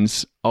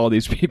mines, all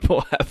these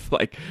people have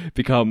like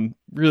become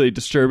really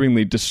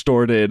disturbingly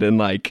distorted and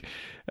like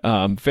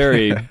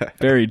very,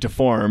 very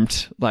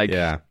deformed.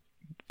 Like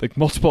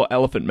multiple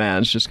elephant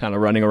mans just kind of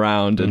running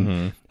around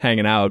and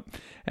hanging out.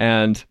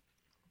 And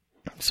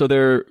so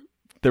they're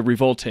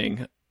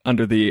revolting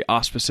under the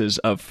auspices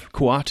of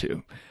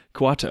Kuato,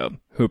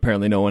 who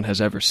apparently no one has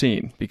ever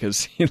seen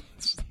because he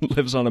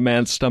lives on a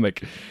man's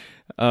stomach.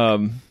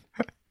 It's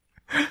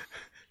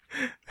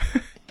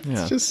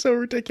just so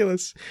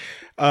ridiculous.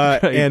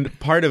 And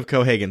part of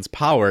Cohaagen's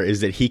power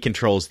is that he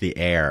controls the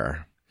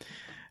air.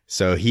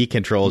 So he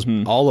controls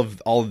all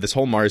of this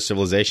whole Mars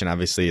civilization.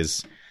 Obviously,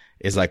 is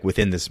like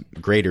within this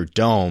greater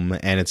dome,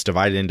 and it's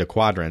divided into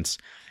quadrants.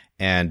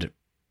 And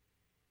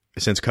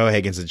since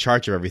Cohaagen's in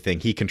charge of everything,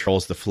 he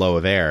controls the flow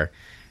of air,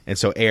 and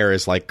so air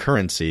is like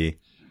currency,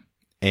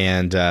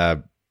 and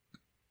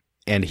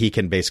he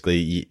can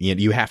basically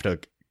you have to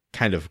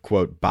kind of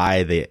quote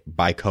buy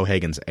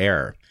Cohaagen's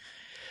air.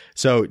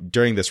 So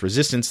during this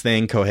resistance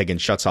thing, Cohaagen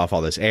shuts off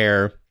all this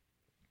air,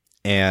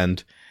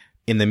 and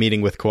in the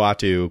meeting with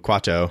Kuato,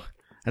 I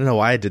don't know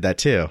why I did that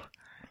too.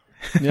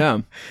 Yeah.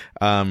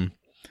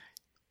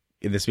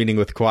 In this meeting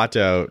with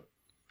Kuato,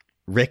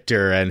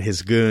 Richter and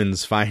his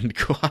goons find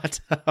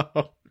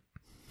Kuato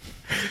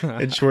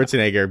and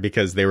Schwarzenegger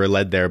because they were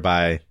led there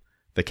by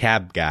the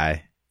cab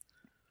guy.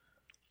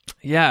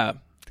 Yeah,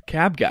 the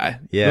cab guy.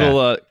 Yeah.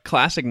 Little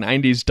classic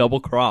 90s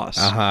double cross.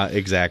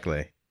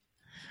 Exactly.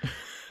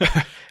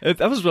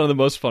 That was one of the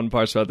most fun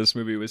parts about this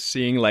movie was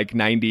seeing like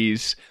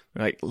 90s,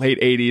 like late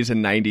 80s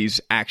and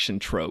 90s action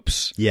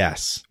tropes.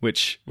 Yes.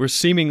 Which were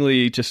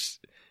seemingly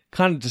just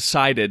kind of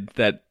decided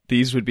that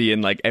these would be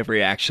in like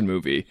every action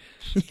movie.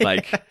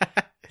 Like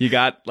you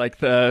got like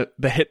the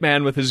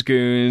hitman with his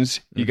goons,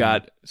 you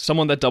got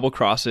someone that double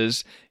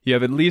crosses, you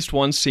have at least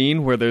one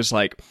scene where there's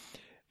like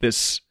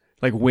this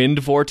like wind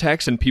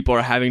vortex and people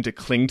are having to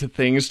cling to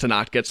things to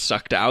not get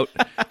sucked out.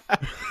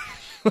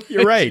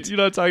 You're right. You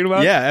know what I'm talking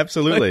about? Yeah,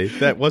 absolutely.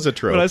 That was a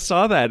trope. When I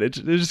saw that, it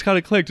just kind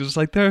of clicked. It was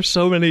like, there are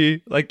so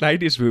many like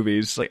 90s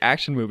movies, like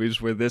action movies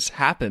where this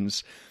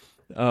happens.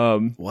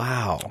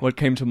 Wow. What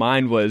came to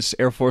mind was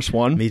Air Force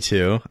One. Me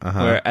too.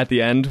 Where at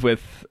the end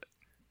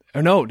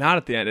or no, not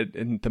at the end.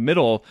 In the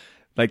middle,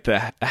 like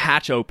the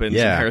hatch opens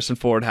and Harrison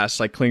Ford has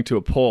to like cling to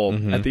a pole.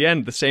 At the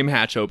end, the same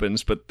hatch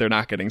opens, but they're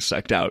not getting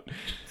sucked out.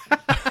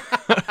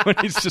 When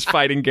he's just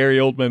fighting Gary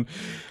Oldman.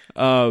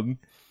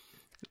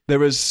 There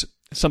was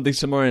something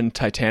similar in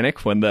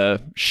Titanic when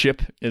the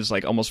ship is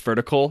like almost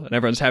vertical and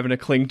everyone's having to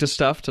cling to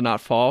stuff to not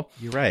fall.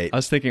 You're right. I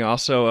was thinking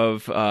also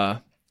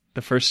of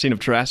the first scene of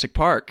Jurassic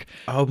Park.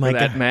 Oh my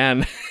God. That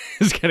man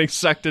is getting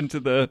sucked into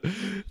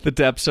the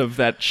depths of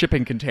that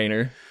shipping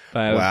container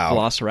by a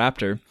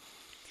velociraptor.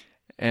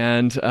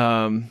 And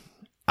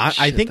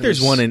I think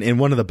there's one in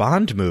one of the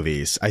Bond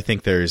movies. I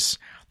think there's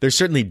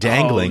certainly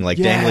dangling,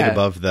 dangling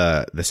above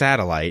the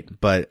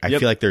satellite, but I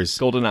feel like there's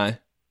GoldenEye.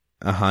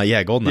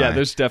 Yeah, GoldenEye. Yeah,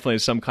 there's definitely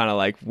some kind of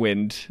like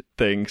wind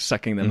thing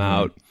sucking them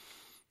out.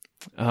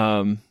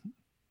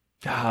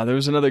 There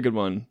was another good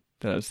one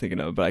that I was thinking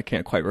of, but I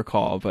can't quite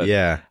recall. But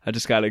yeah, I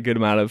just got a good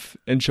amount of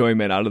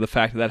enjoyment out of the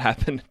fact that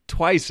happened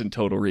twice in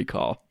Total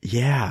Recall.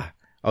 Yeah.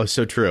 Oh,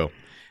 so true.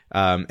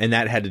 And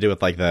that had to do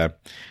with like the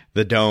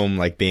dome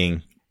like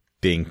being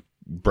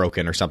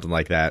broken or something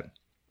like that.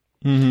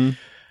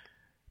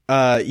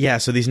 Yeah.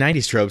 So these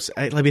 90s tropes.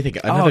 Let me think.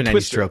 Another 90s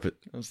Twister. trope.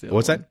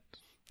 What's that?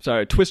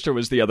 Sorry, Twister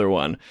was the other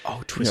one.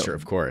 Oh, Twister,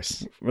 of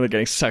course. Where they're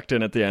getting sucked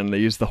in at the end. They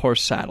use the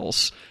horse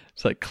saddles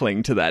to like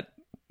cling to that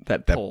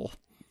pole.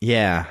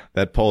 Yeah,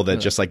 that pole that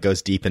just like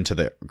goes deep into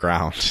the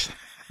ground.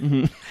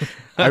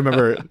 I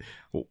remember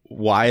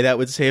why that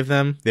would save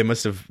them. They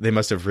must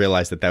have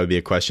realized that would be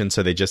a question,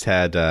 so they just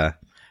had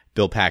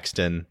Bill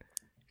Paxton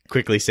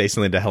quickly say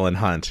something to Helen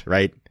Hunt,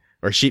 right?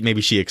 Or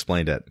maybe she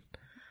explained it.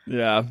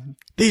 Yeah.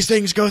 These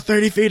things go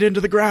 30 feet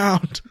into the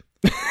ground.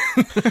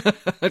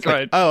 That's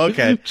right. Oh,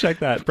 okay. Check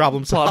that.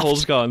 Problem solved. Plot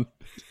hole's gone.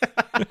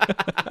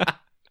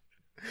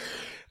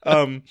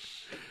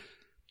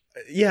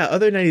 Yeah,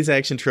 other 90s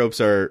action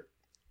tropes are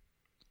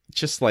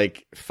just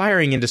like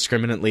firing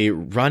indiscriminately,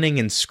 running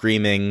and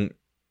screaming,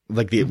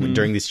 like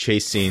during these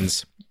chase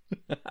scenes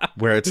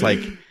where it's like,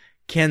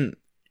 can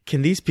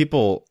these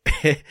people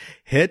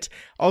hit?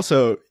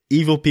 Also,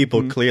 evil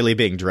people clearly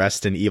being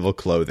dressed in evil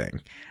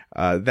clothing.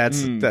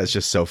 That's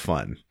just so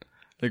fun.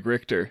 Like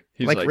Richter.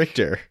 He's like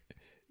Richter.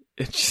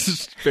 It's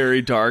just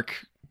very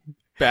dark,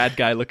 bad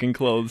guy looking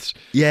clothes.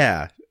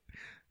 Yeah.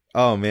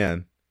 Oh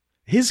man.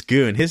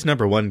 His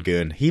number one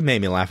goon, he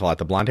made me laugh a lot.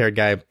 The blonde haired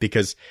guy,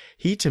 because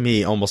he to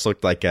me almost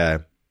looked like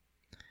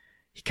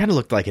he kind of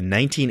looked like a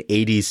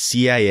 1980s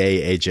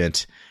CIA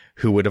agent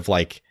who would have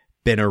like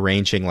been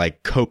arranging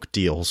like coke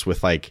deals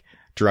with like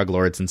drug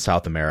lords in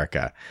South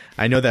America.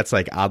 I know that's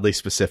like oddly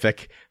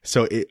specific,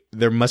 so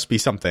there must be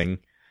something.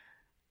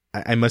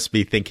 I must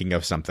be thinking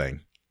of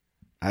something.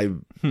 I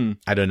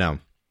don't know.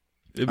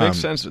 It makes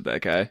sense with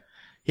that guy.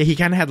 Yeah, he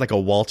kind of had like a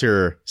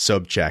Walter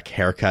Sobchak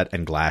haircut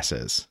and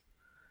glasses,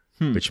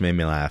 which made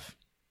me laugh.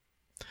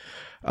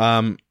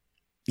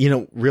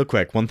 Real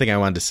quick, one thing I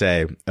wanted to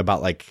say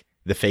about like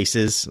the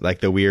faces, like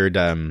the weird,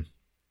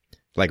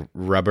 like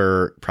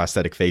rubber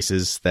prosthetic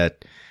faces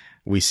that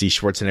we see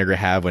Schwarzenegger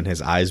have when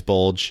his eyes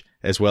bulge,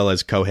 as well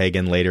as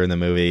Cohaagen later in the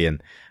movie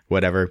and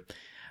whatever.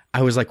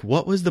 I was like,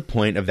 what was the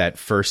point of that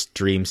first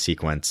dream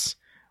sequence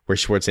where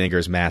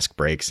Schwarzenegger's mask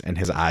breaks and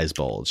his eyes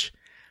bulge?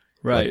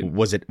 Right. Like,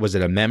 was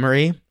it a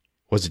memory?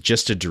 Was it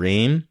just a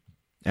dream?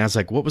 And I was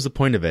like, what was the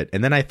point of it?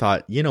 And then I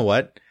thought, you know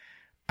what?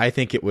 I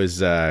think it was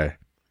Paul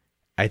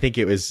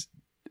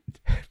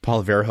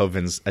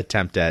Verhoeven's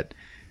attempt at,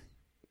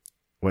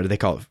 what do they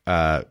call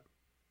it?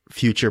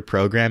 Future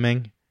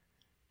programming?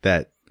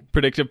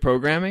 Predictive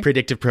programming?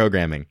 Predictive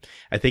programming.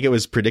 I think it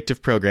was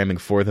predictive programming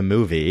for the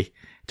movie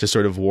to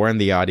sort of warn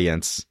the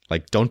audience,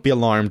 like, don't be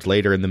alarmed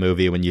later in the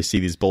movie when you see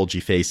these bulgy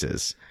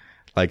faces.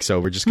 Like, so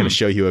we're just going to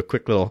show you a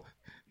quick little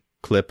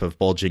clip of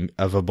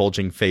a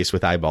bulging face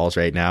with eyeballs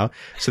right now.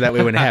 So that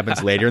way when it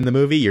happens later in the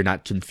movie, you're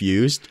not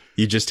confused.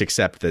 You just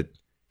accept that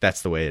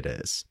that's the way it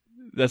is.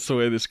 That's the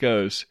way this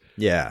goes.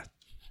 Yeah.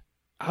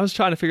 I was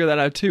trying to figure that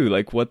out too.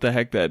 Like what the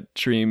heck that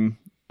dream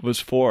was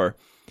for.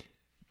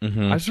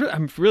 Mm-hmm.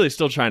 I'm really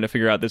still trying to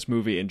figure out this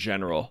movie in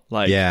general.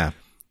 Like, yeah.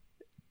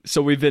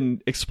 So we've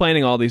been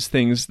explaining all these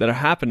things that are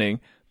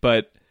happening,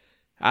 but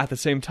at the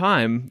same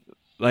time,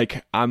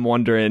 like, I'm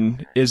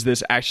wondering, is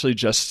this actually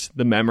just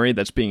the memory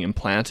that's being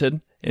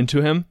implanted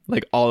into him?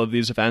 Like all of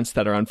these events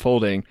that are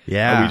unfolding.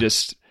 Yeah. Are we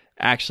just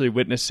actually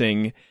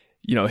witnessing,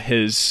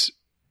 his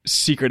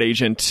secret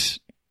agent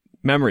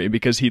memory?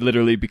 Because he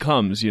literally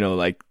becomes,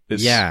 like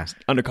this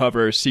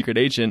undercover secret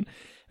agent.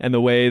 And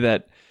the way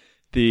that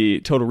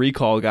the Total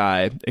Recall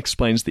guy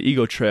explains the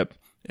ego trip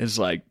is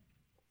like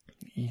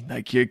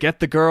you get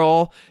the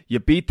girl, you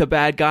beat the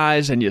bad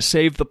guys, and you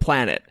save the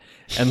planet.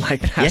 And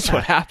like that's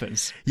what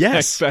happens.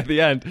 Yes. By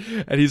the end.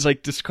 And he's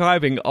like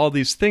describing all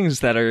these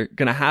things that are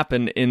going to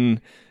happen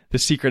in the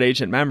secret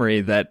agent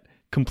memory that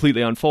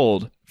completely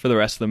unfold for the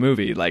rest of the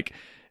movie. Like,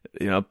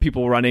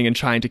 people running and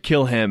trying to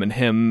kill him, and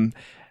him.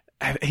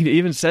 He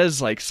even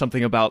says like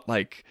something about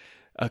like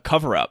a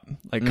cover up,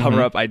 like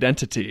cover up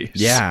identity.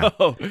 Yeah.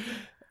 So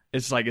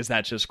it's like, is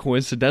that just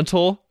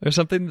coincidental or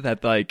something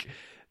that like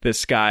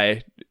this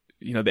guy,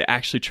 they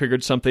actually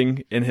triggered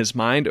something in his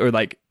mind, or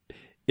like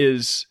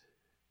is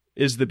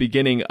the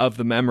beginning of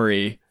the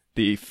memory,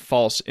 the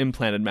false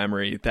implanted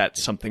memory, that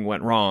something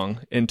went wrong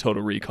in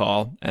Total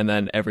Recall, and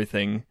then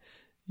everything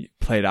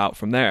played out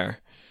from there.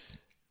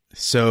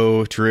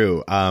 So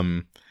true.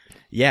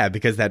 Yeah,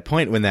 because that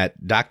point when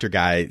that doctor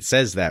guy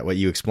says that, what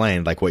you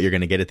explained, like what you're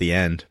going to get at the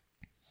end,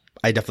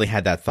 I definitely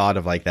had that thought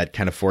of like that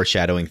kind of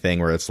foreshadowing thing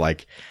where it's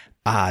like,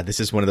 this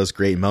is one of those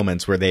great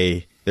moments where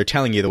they're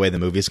telling you the way the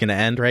movie is going to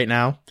end right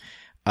now,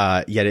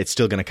 yet it's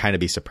still going to kind of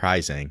be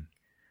surprising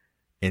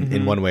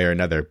in one way or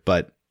another.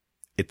 But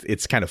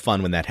it's kind of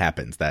fun when that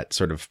happens, that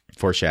sort of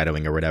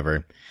foreshadowing or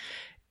whatever.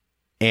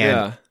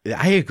 And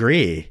I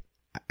agree.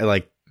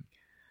 Like,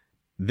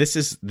 this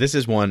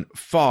is one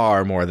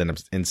far more than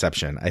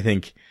Inception. I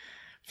think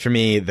for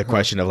me, the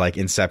question of like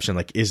Inception,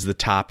 like, is the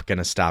top going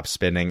to stop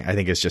spinning? I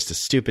think it's just a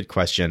stupid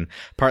question,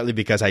 partly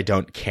because I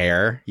don't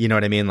care. You know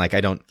what I mean? Like,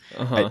 I don't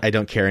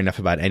care enough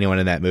about anyone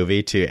in that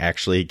movie to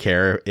actually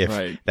care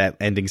if that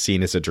ending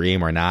scene is a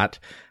dream or not.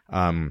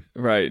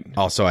 Right.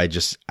 Also, I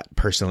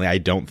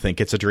don't think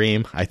it's a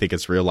dream. I think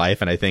it's real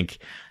life. And I think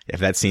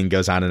if that scene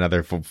goes on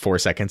another 4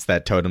 seconds,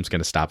 that totem's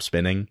going to stop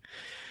spinning.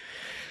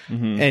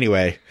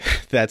 Anyway,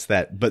 that's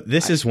that. But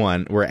this is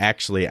one where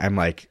actually I'm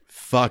like,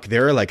 fuck,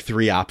 there are like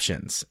 3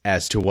 options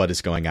as to what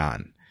is going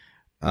on.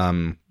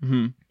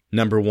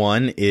 Number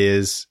one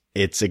is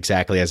it's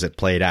exactly as it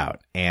played out.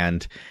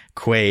 And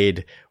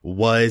Quaid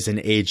was an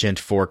agent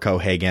for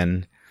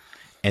Cohaagen,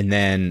 and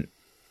then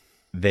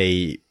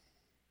they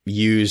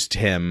used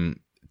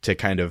him to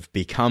kind of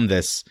become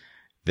this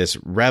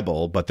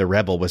rebel, but the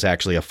rebel was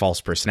actually a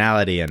false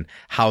personality, and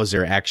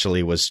Hauser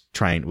actually was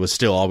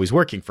still always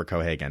working for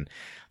Cohaagen.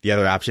 The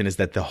other option is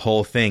that the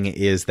whole thing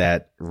is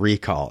that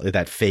recall,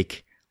 that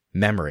fake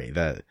memory,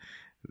 the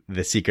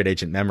secret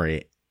agent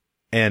memory.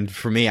 And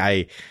for me,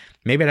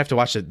 maybe I'd have to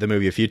watch the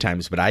movie a few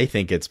times, but I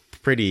think it's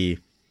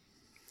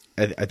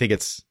I think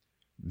it's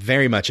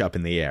very much up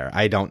in the air.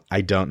 I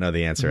don't know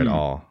the answer at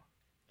all.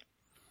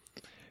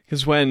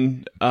 Because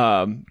when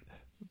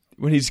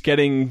he's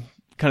getting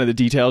kind of the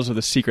details of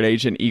the secret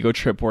agent ego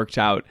trip worked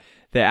out,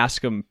 they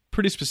ask him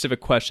pretty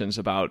specific questions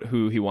about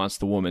who he wants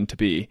the woman to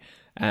be.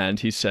 And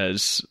he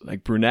says,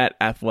 like, brunette,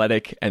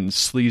 athletic, and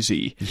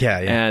sleazy. Yeah.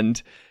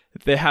 And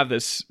they have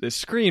this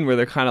screen where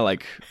they're kind of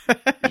like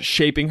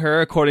shaping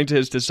her according to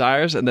his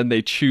desires, and then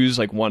they choose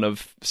like one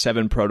of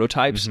 7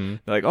 prototypes. They're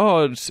like,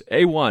 oh, it's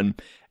A1.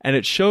 And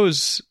it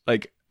shows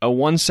like a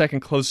 1-second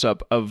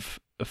close-up of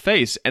a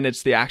face, and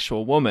it's the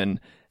actual woman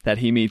that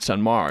he meets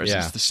on Mars. Yeah.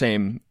 It's the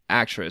same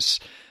actress,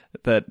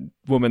 that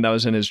woman that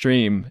was in his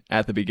dream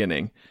at the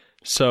beginning.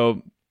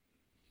 So,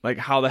 like,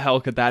 how the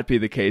hell could that be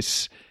the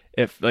case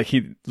if, like,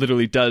 he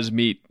literally does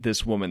meet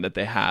this woman that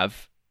they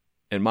have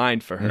in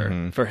mind for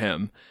her, for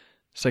him?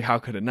 It's like, how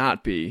could it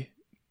not be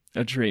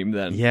a dream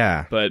then?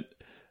 Yeah. But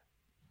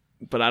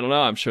I don't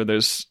know. I'm sure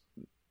there's,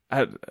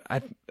 I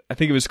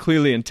think it was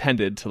clearly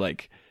intended to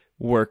like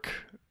work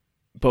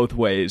both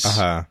ways.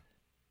 And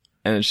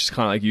it's just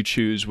kind of like you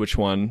choose which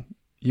one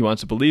you want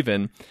to believe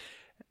in.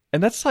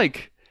 And that's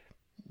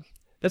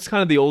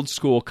kind of the old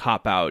school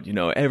cop out, you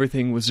know,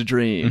 everything was a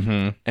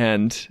dream.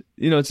 And,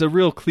 you know, it's a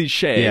real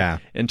cliche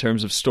in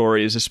terms of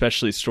stories,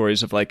 especially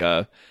stories of like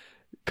a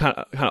kind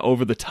of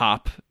over the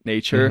top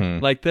nature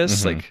like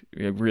this, like,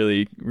 you know,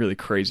 really, really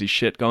crazy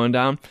shit going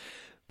down.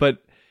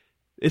 But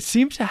it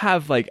seemed to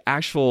have like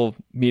actual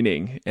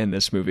meaning in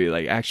this movie,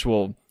 like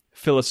actual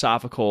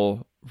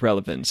philosophical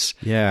relevance.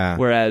 Yeah.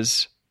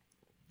 Whereas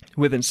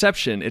with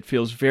Inception, it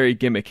feels very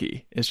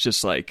gimmicky. It's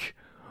just like,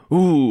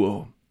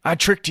 ooh, I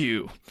tricked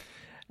you.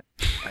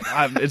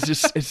 It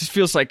just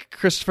feels like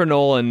Christopher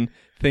Nolan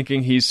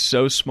thinking he's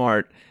so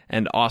smart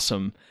and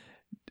awesome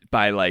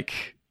by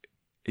like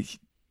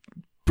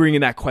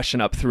bringing that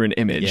question up through an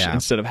image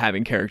instead of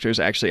having characters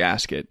actually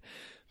ask it.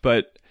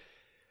 But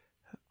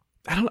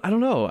I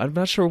don't know. I'm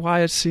not sure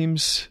why it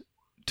seems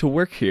to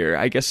work here.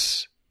 I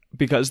guess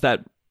because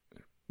that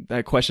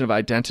question of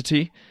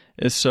identity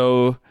is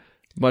so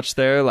much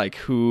there. Like,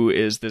 who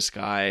is this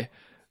guy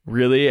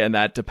really? And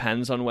that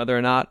depends on whether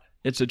or not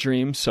it's a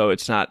dream. So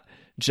it's not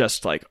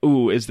just like,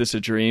 ooh, is this a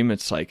dream?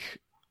 It's like,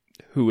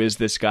 who is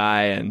this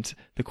guy? And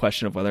the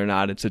question of whether or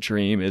not it's a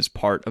dream is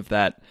part of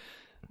that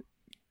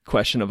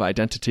question of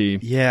identity.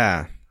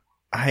 Yeah,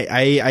 I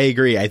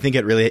agree. I think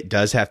it really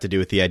does have to do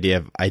with the idea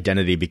of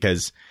identity,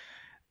 because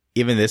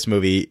even this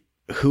movie,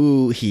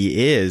 who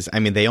he is, I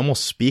mean, they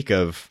almost speak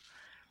of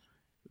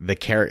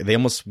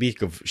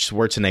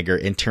Schwarzenegger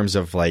in terms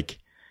of like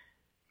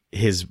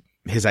his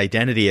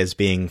identity as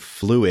being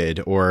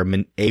fluid or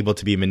able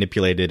to be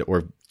manipulated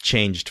or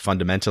changed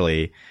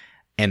fundamentally,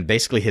 and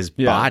basically his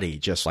body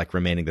just like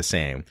remaining the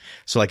same.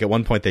 So like at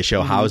one point they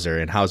show Hauser,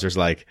 and Hauser's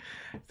like,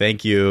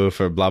 thank you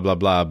for blah, blah,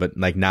 blah, but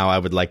like now I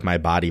would like my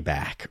body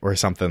back or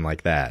something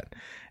like that.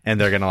 And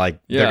they're going to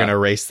like, they're going to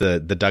erase the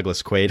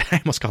Douglas Quaid. I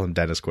almost call him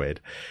Dennis Quaid.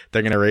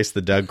 They're going to erase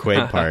the Doug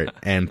Quaid part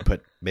and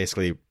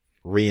basically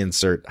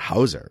reinsert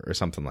Hauser or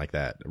something like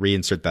that.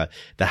 Reinsert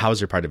the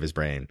Hauser part of his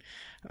brain.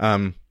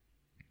 And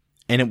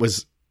it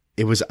was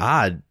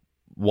odd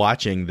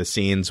watching the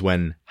scenes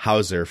when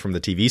Hauser from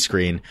the TV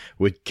screen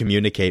would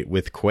communicate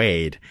with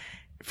Quaid.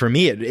 For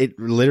me, it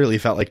literally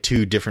felt like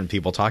 2 different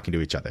people talking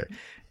to each other.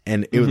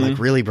 And it like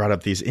really brought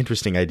up these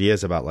interesting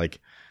ideas about like,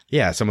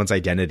 someone's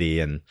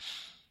identity and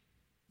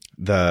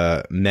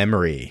the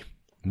memory,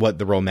 what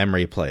the role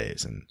memory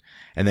plays.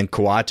 And then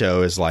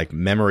Kuato is like,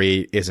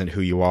 memory isn't who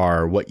you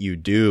are. What you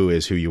do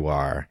is who you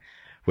are,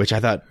 which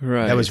I thought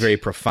that was very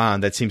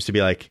profound. That seems to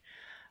be like,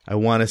 I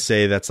want to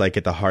say that's like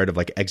at the heart of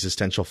like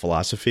existential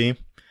philosophy.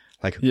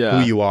 Like who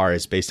you are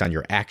is based on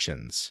your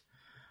actions.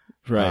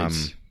 Right.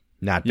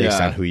 Not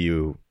based on who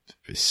you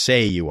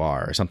say you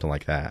are or something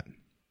like that.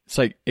 It's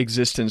like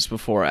existence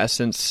before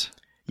essence.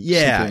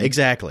 Yeah, something.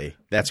 Exactly.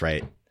 That's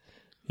right.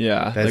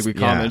 Yeah, like we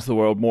come into the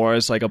world more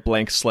as like a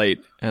blank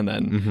slate, and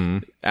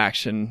then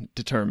action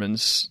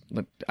determines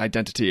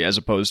identity as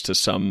opposed to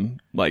something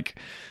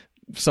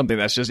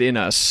that's just in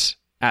us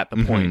at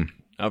the point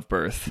of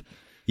birth.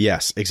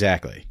 Yes,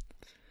 exactly.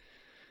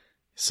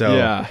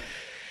 So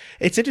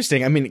it's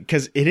interesting. I mean,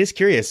 because it is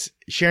curious.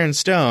 Sharon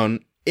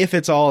Stone, if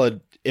it's all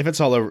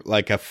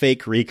like a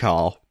fake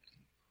recall,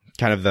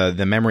 kind of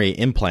the memory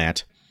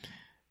implant,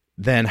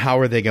 then how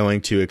are they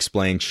going to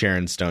explain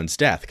Sharon Stone's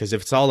death? Because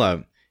if it's all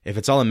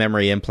a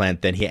memory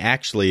implant, then he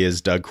actually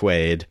is Doug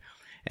Quaid,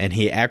 and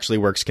he actually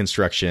works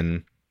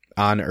construction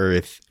on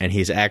Earth, and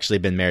he's actually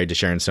been married to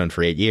Sharon Stone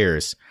for 8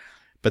 years.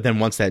 But then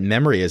once that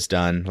memory is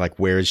done, like,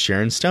 where is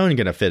Sharon Stone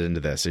going to fit into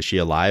this? Is she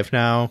alive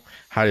now?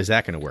 How is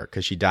that going to work?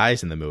 Because she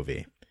dies in the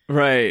movie.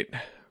 Right.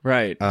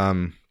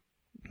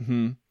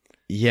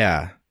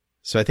 Yeah.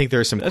 So I think there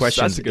are some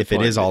questions. If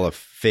point. It is all a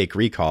fake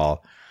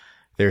recall,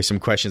 there are some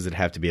questions that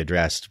have to be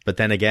addressed. But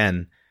then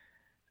again,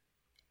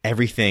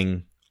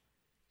 everything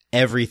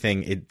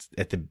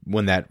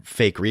when that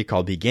fake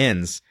recall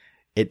begins,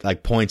 it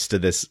like points to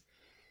this.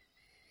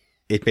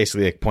 It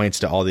basically like points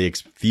to all the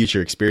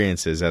future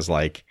experiences as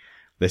like,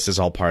 this is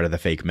all part of the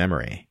fake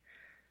memory.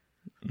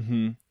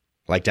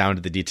 like down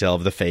to the detail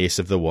of the face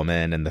of the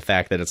woman and the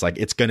fact that it's like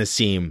it's going to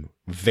seem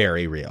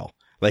very real.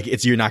 Like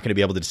you're not going to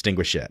be able to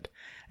distinguish it.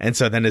 And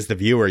so then as the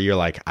viewer, you're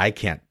like, I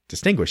can't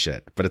distinguish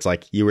it. But it's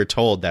like you were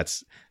told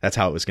that's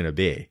how it was going to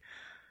be.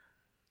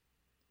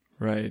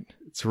 Right.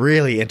 It's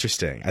really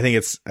interesting. I think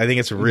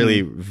it's a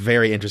really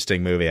very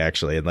interesting movie,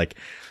 actually, and like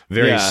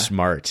very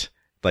smart.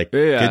 Like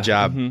good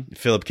job,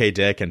 Philip K.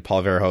 Dick and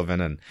Paul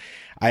Verhoeven. And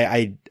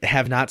I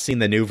have not seen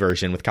the new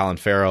version with Colin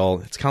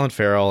Farrell. It's Colin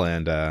Farrell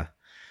and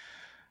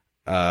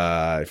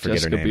I forget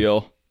Jessica her name.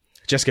 Biel.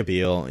 Jessica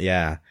Biel,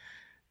 yeah.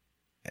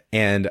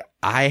 And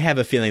I have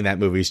a feeling that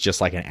movie's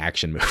just like an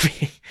action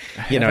movie.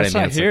 You know what I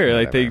mean? It's here.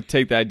 Like they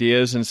take the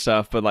ideas and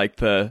stuff, but like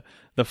the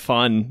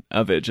fun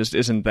of it just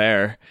isn't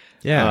there.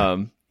 Yeah.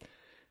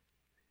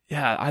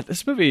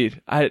 This movie,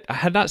 I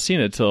had not seen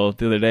it till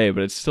the other day,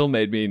 but it still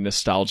made me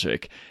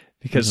nostalgic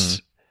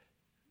because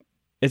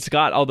it's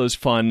got all those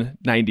fun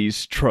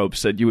 90s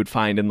tropes that you would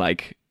find in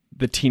like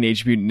the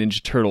Teenage Mutant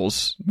Ninja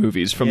Turtles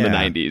movies from the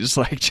 90s,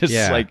 like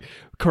just like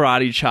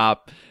karate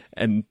chop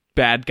and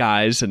bad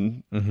guys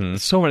and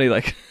so many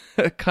like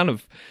kind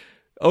of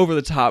over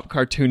the top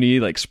cartoony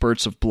like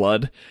spurts of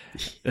blood.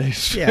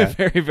 It's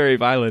very, very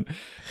violent.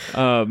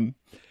 But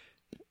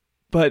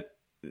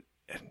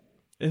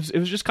it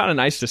was just kind of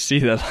nice to see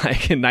that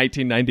like in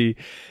 1990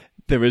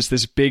 there was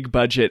this big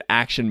budget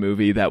action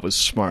movie that was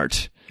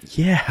smart.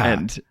 Yeah.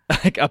 And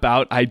like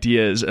about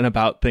ideas and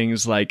about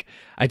things like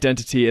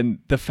identity, and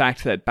the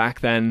fact that back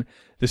then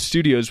the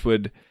studios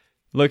would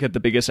look at the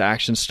biggest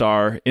action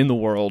star in the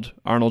world,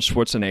 Arnold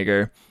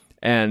Schwarzenegger,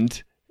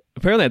 and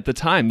apparently at the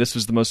time this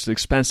was the most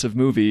expensive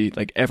movie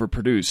like ever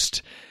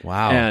produced.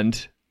 Wow.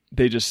 And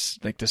they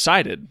just like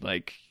decided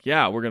like,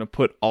 yeah, we're going to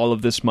put all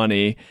of this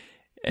money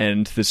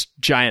and this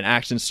giant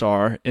action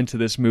star into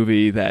this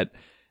movie that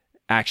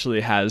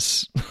actually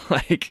has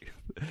like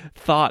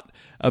thought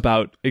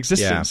about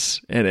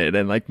existence in it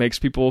and like makes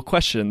people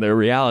question their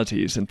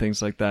realities and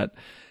things like that.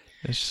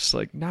 It's just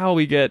like, now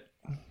we get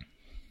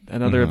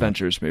another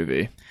Avengers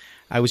movie.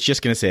 I was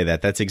just going to say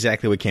that. That's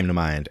exactly what came to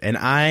mind. And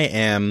I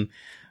am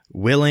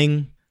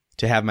willing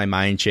to have my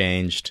mind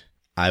changed.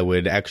 I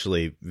would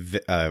actually,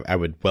 I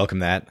would welcome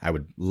that. I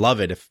would love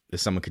it if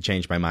someone could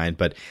change my mind,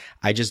 but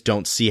I just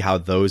don't see how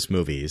those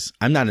movies,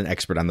 I'm not an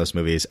expert on those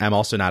movies. I'm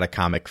also not a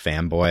comic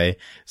fanboy,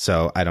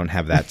 so I don't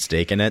have that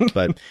stake in it,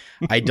 but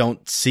I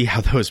don't see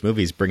how those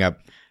movies bring up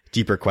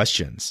deeper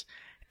questions.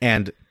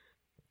 And,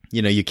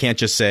 you know, you can't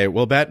just say,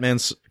 well,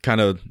 Batman's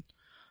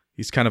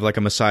he's kind of like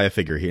a messiah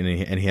figure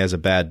and he had a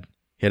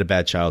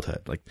bad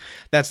childhood. Like,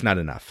 that's not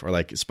enough. Or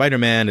like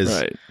Spider-Man is,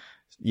 right.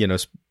 You know,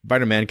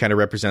 Spider-Man kind of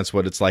represents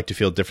what it's like to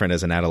feel different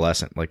as an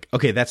adolescent. Like,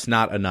 okay, that's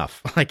not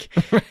enough. Like,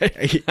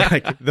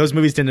 like those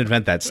movies didn't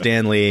invent that.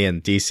 Stan Lee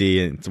and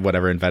DC and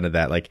whatever invented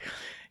that. Like,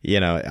 you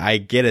know, I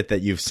get it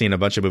that you've seen a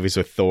bunch of movies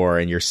with Thor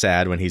and you're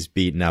sad when he's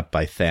beaten up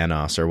by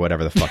Thanos or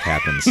whatever the fuck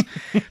happens.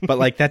 But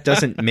like, that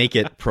doesn't make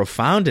it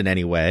profound in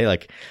any way.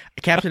 Like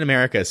Captain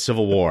America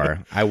Civil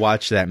War, I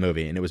watched that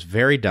movie and it was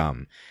very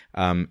dumb.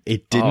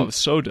 It didn't. Oh,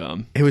 so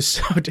dumb. It was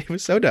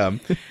so dumb.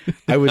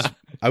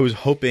 I was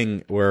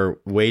hoping or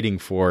waiting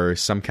for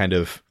some kind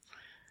of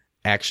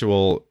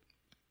actual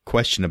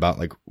question about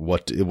like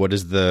what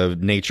is the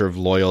nature of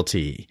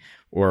loyalty,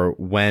 or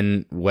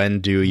when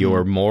do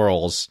your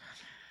morals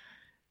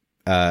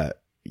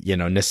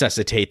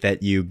necessitate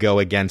that you go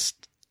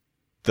against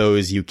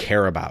those you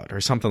care about, or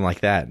something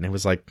like that. And it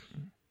was like,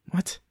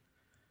 what?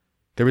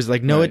 There was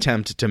like no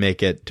attempt to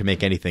make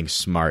anything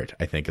smart,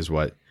 I think is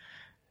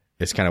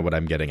kind of what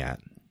I'm getting at.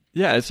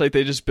 Yeah, it's like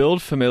they just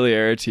build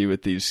familiarity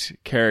with these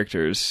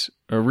characters,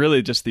 or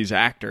really just these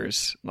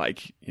actors.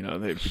 Like, you know,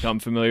 they become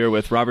familiar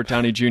with Robert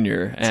Downey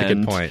Jr. That's a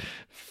good point.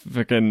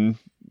 Fucking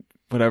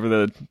whatever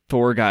the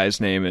Thor guy's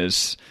name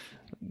is.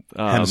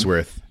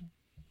 Hemsworth,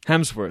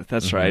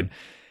 that's right.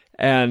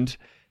 And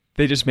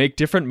they just make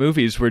different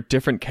movies where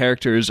different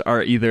characters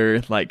are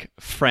either like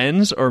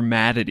friends or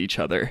mad at each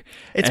other.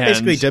 It's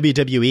basically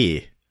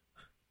WWE.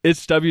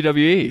 It's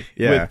WWE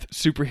with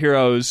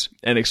superheroes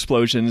and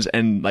explosions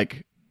and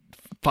like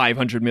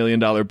 $500 million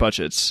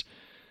budgets.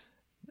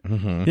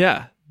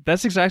 Yeah,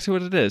 that's exactly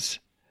what it is.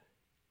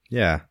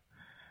 Yeah.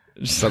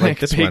 Just like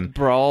this big one,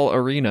 brawl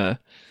arena.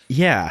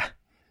 Yeah.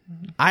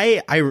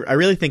 I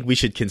really think we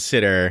should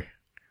consider,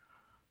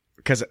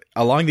 because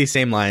along these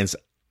same lines,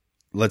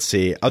 let's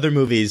see, other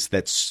movies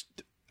that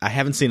I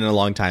haven't seen in a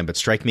long time but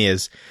strike me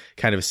as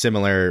kind of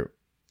similar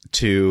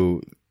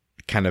to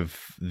kind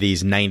of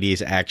these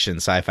 90s action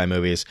sci-fi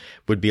movies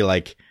would be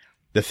like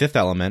The Fifth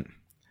Element,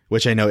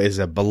 which I know is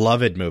a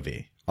beloved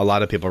movie. A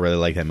lot of people really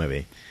like that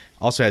movie.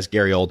 Also has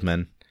Gary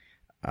Oldman.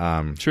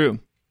 True.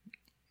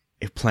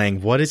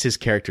 Playing, what is his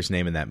character's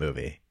name in that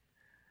movie?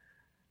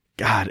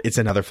 God, it's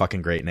another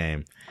fucking great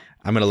name.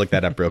 I'm going to look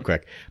that up real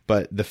quick.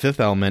 But The Fifth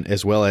Element,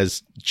 as well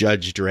as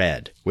Judge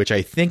Dredd, which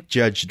I think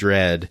Judge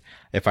Dredd,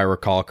 if I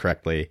recall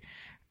correctly,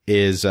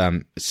 is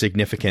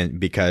significant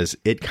because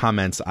it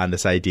comments on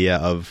this idea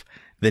of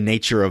the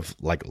nature of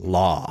like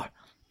law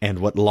and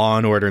what law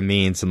and order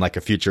means in like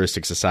a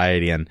futuristic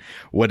society, and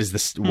what is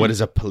this? What is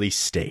a police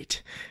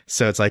state?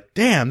 So it's like,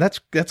 damn, that's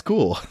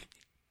cool.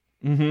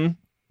 Mm-hmm.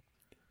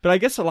 But I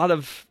guess a lot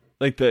of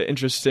like the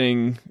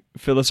interesting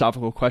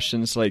philosophical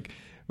questions, like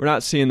we're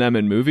not seeing them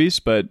in movies,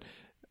 but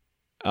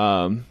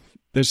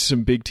there's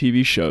some big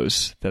TV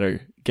shows that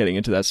are getting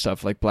into that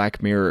stuff, like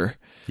Black Mirror.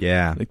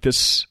 Yeah. Like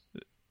this,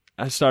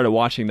 I started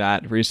watching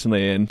that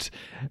recently, and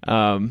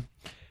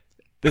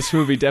this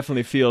movie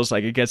definitely feels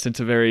like it gets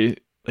into very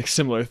like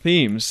similar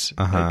themes,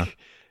 like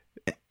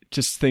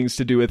just things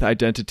to do with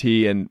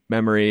identity and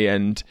memory,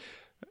 and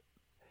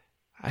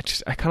I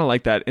kind of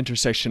like that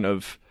intersection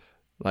of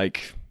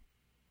like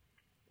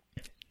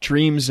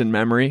dreams and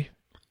memory.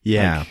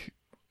 Yeah. Like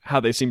how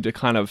they seem to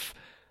kind of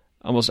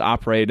almost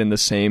operate in the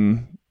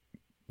same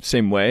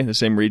way, the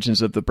same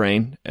regions of the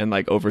brain, and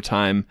like over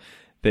time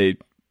they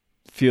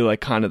feel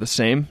like kind of the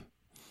same.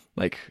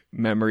 Like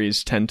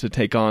memories tend to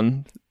take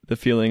on the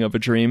feeling of a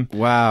dream.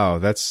 Wow,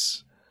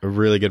 that's a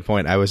really good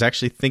point. I was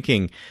actually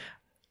thinking,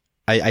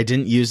 I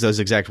didn't use those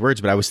exact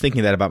words, but I was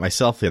thinking that about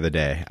myself the other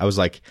day. I was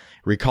like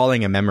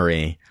recalling a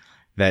memory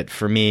that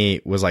for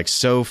me was like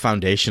so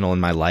foundational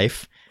in my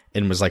life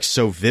and was like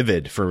so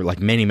vivid for like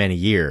many, many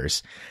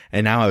years.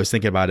 And now I was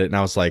thinking about it and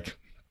I was like,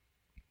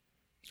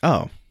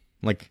 oh,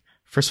 like,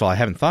 first of all, I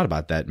haven't thought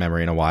about that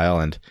memory in a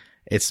while, and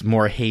it's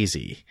more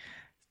hazy.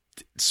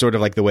 Sort of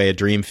like the way a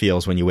dream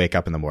feels when you wake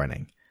up in the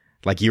morning.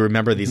 Like you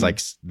remember these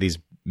like these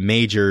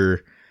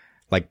major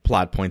like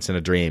plot points in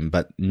a dream,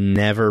 but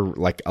never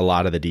like a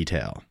lot of the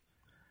detail.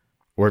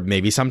 Or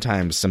maybe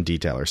sometimes some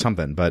detail or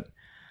something, but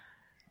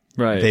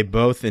they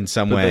both in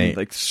some way then,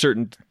 like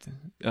certain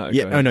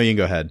yeah. Oh no, you can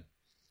go ahead.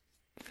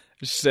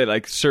 Just say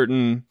like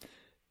certain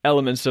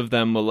elements of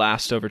them will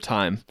last over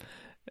time.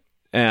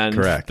 And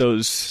correct.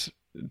 Those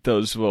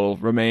will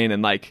remain,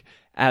 and like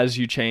as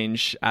you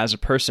change as a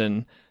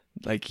person,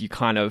 like you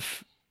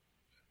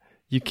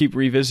keep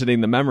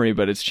revisiting the memory,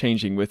 but it's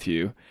changing with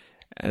you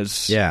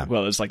as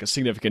well as like a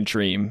significant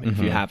dream if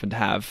you happen to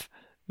have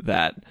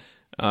that.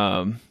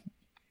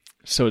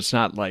 So it's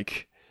not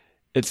like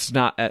I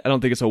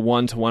don't think it's a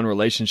one-to-one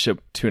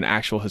relationship to an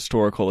actual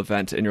historical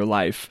event in your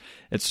life.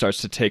 It starts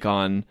to take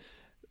on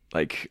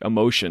like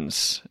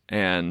emotions,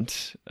 and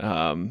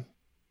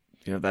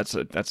that's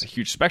a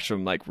huge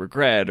spectrum, like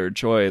regret or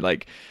joy.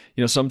 Like,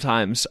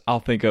 sometimes I'll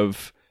think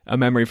of a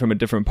memory from a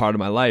different part of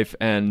my life,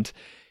 and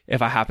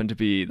if I happen to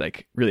be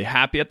like really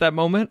happy at that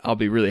moment, I'll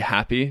be really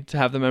happy to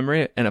have the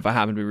memory, and if I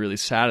happen to be really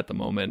sad at the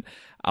moment,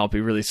 I'll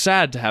be really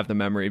sad to have the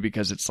memory,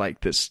 because it's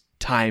like this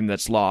time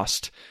that's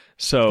lost.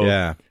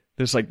 So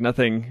there's like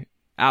nothing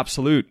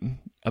absolute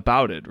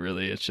about it,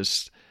 really. It's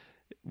just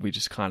we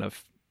just kind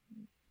of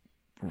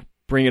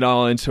bring it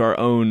all into our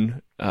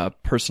own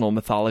personal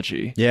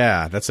mythology.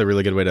 Yeah, that's a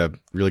really good way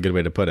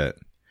to put it.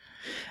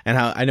 And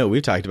how I know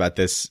we've talked about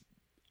this.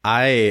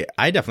 I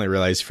definitely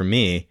realized for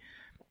me,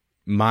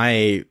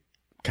 my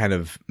kind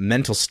of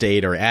mental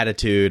state or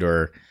attitude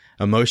or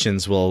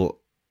emotions will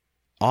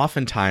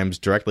oftentimes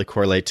directly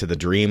correlate to the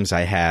dreams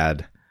I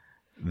had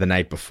the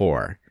night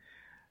before.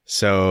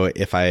 So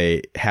if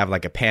I have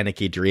like a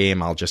panicky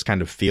dream, I'll just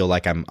kind of feel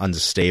like I'm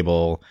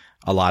unstable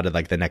a lot of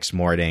like the next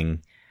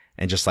morning,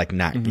 and just like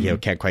not,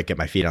 can't quite get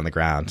my feet on the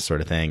ground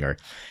sort of thing. Or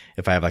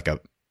if I have like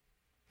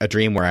a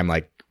dream where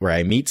where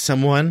I meet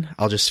someone,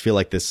 I'll just feel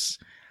like this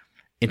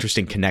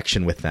interesting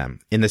connection with them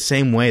in the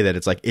same way that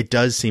it's like, it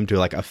does seem to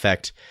like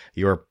affect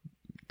your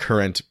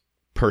current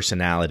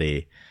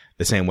personality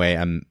the same way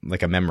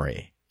like a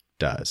memory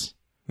does.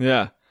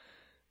 Yeah.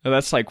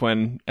 That's like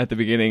when, at the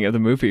beginning of the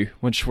movie,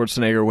 when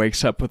Schwarzenegger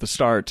wakes up with a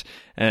start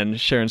and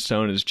Sharon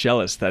Stone is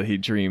jealous that he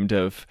dreamed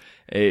of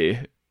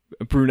a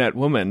brunette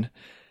woman.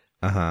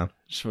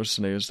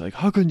 Schwarzenegger's like,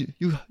 how can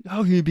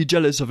you be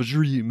jealous of a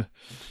dream?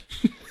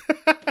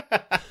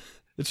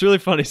 It's really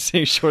funny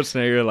seeing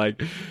Schwarzenegger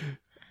like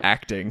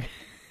acting.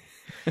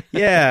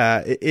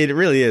 Yeah, it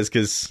really is,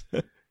 because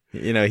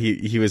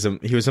he was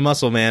a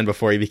muscle man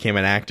before he became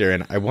an actor,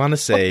 and I want to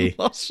say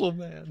muscle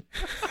man.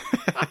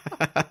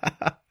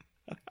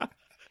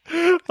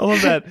 I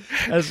love that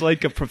as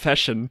like a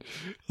profession.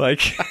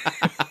 Like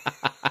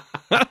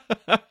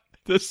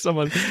there's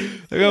someone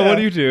like, what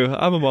do you do?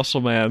 I'm a muscle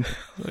man.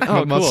 Like,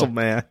 I'm a muscle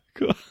man.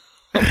 Cool.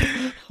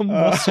 I'm a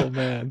muscle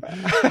man.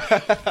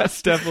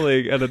 That's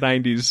definitely got a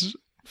 90s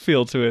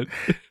feel to it.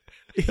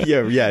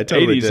 Yeah, it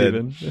totally 80s did.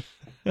 even.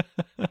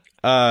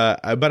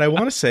 But I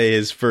want to say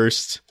his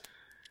first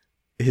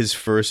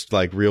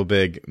like real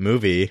big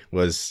movie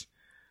was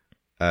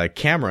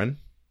Cameron,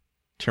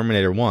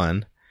 Terminator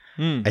 1.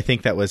 I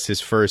think that was his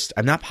first.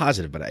 I'm not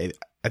positive, but I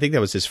think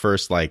that was his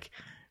first like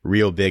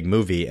real big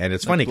movie. And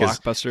it's funny because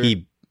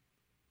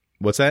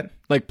what's that?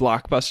 Like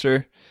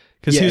Blockbuster?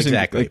 Because he was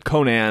exactly. in like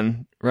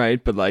Conan,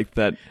 right? But like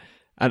that.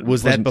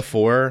 Was that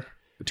before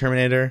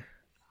Terminator?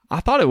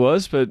 I thought it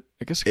was, but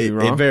I guess it could be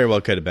wrong. It very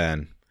well could have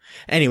been.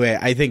 Anyway,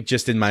 I think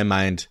just in my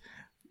mind,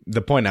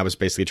 the point I was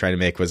basically trying to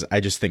make was I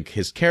just think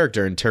his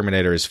character in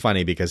Terminator is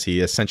funny because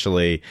he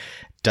essentially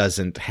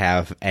doesn't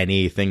have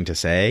anything to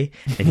say,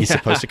 and he's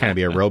supposed to kind of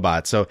be a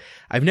robot. So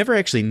I've never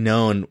actually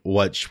known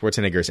what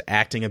Schwarzenegger's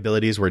acting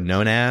abilities were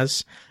known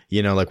as.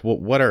 You know, like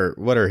what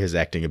are his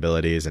acting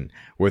abilities, and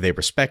were they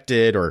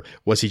respected, or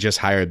was he just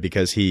hired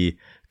because he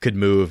could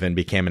move and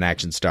became an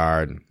action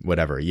star and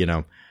whatever, you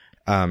know?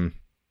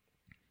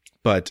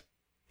 But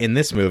in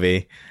this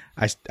movie,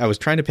 I was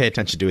trying to pay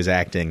attention to his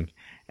acting,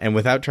 and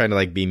without trying to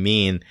like be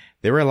mean,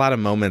 there were a lot of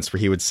moments where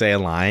he would say a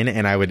line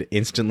and I would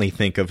instantly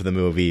think of the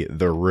movie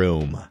The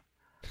Room.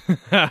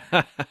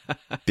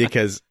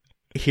 Because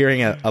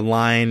hearing a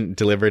line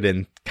delivered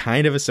in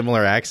kind of a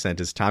similar accent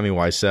as Tommy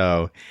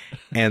Wiseau,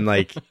 and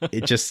like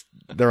it just,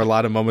 there are a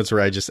lot of moments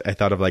where I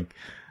thought of like,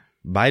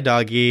 bye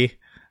doggy,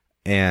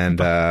 and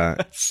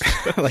That's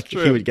like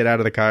true. he would get out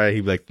of the car,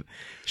 he'd be like,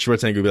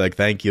 Schwarzenegger would be like,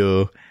 thank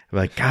you. I'd be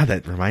like, God,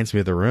 that reminds me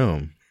of The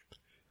Room.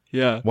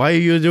 Yeah. Why are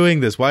you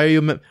doing this? Why are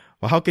you?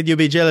 Well, how could you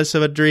be jealous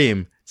of a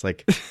dream? It's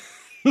like,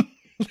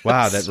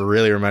 wow, that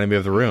really reminded me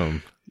of The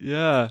Room.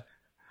 Yeah.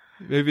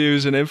 Maybe it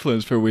was an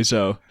influence for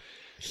Wiseau.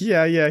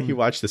 Yeah. He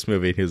watched this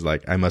movie and he was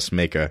like, I must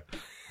make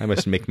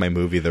my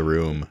movie The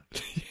Room.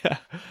 Yeah.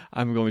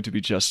 I'm going to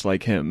be just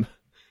like him.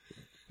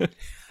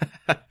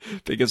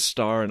 Biggest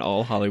star in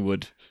all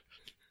Hollywood.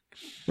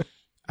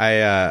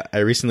 I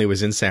recently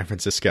was in San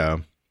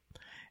Francisco,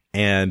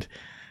 and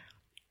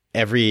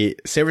San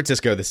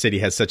Francisco, the city,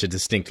 has such a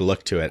distinct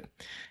look to it.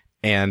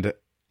 And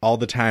all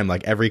the time,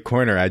 like every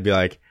corner, I'd be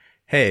like,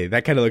 hey,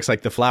 that kind of looks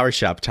like the flower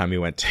shop Tommy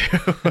went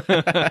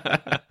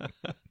to.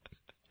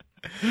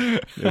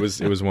 It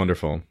was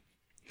wonderful.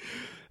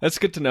 That's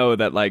good to know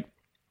that, like,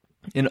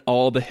 in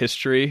all the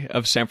history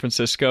of San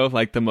Francisco,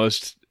 like the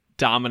most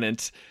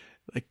dominant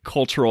like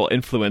cultural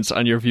influence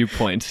on your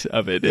viewpoint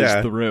of it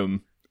is The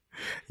Room.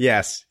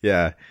 Yes,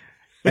 yeah.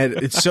 And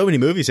it's so many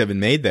movies have been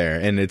made there,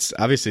 and it's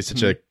obviously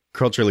such a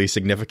culturally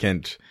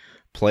significant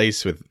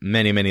place with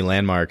many, many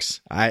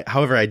landmarks.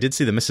 However, I did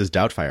see the Mrs.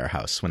 Doubtfire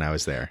house when I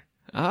was there.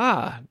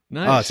 Ah,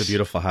 nice. Oh, it's a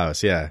beautiful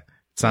house, yeah.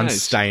 It's on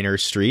Steiner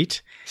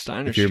Street.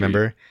 If you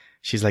remember.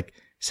 She's like,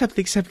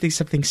 something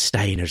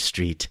Steiner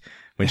Street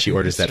when she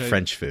orders that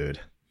French food.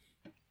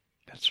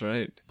 That's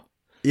right.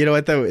 You know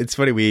what, though? It's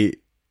funny, we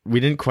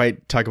didn't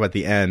quite talk about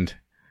the end.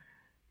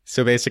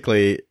 So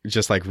basically,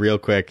 just like real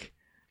quick,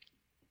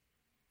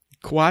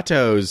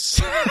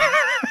 Kuato's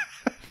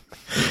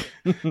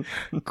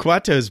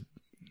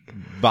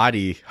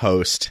body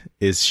host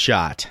is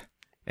shot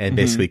and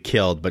basically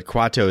killed, but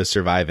Kuato is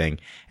surviving.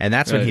 And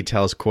that's when he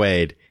tells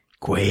Quaid,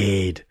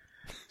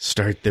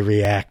 start the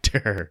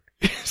reactor.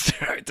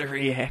 Start the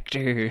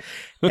reactor.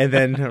 And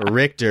then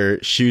Richter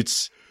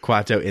shoots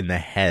Kuato in the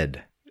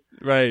head.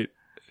 Right.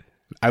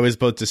 I was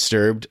both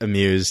disturbed,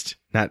 amused.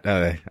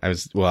 I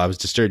was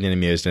disturbed and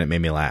amused, and it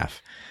made me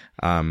laugh.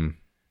 I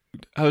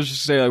was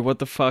just saying, like, what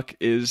the fuck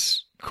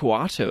is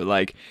Kuato?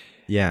 Like,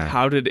 yeah,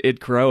 how did it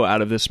grow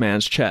out of this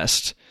man's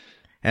chest?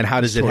 And how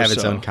does it have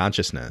its own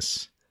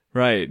consciousness?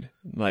 Right.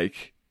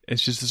 Like,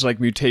 it's just this, like,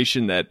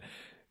 mutation that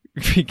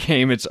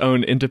became its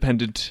own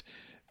independent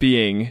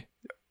being.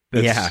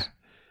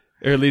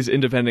 Or at least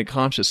independent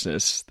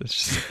consciousness that's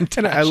just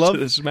attached I love to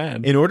this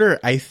man. In order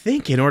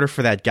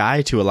for that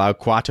guy to allow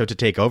Kuato to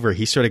take over,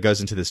 he sort of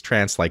goes into this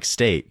trance-like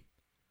state.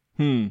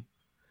 Oh, He's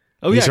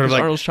yeah, because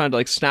like, Arnold's trying to,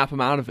 like, snap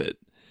him out of it.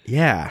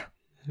 Yeah.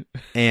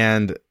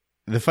 And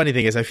the funny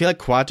thing is, I feel like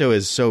Kuato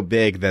is so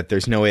big that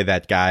there's no way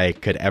that guy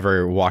could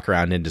ever walk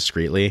around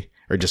indiscreetly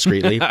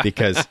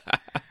because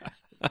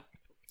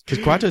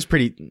Kuato's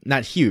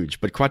not huge,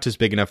 but Kuato's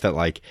big enough that,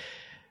 like,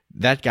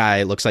 that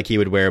guy looks like he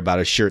would wear about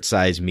a shirt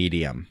size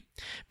medium.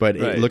 But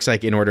it looks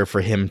like in order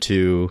for him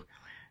to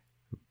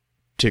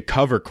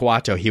cover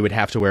Kuato, he would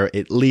have to wear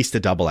at least a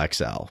double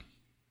XL.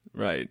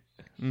 Right.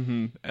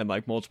 Mm-hmm. And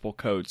like multiple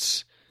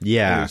coats.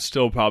 Yeah. It would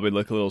still probably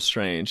look a little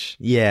strange.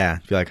 Yeah.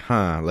 Be like,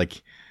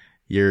 like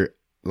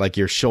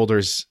your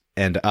shoulders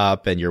and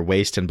up and your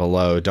waist and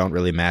below don't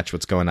really match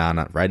what's going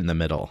on right in the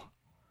middle.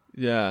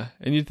 Yeah.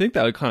 And you'd think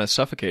that would kind of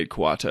suffocate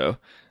Kuato.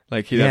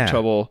 Like he'd have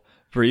trouble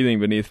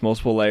breathing beneath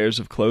multiple layers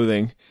of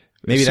clothing.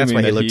 Maybe that's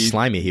why he looked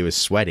slimy. He was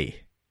sweaty.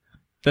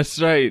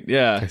 That's right.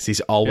 Yeah. Because he's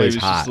always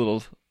hot. Just a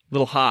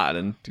little hot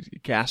and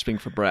gasping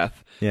for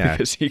breath. Yeah.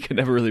 Because he can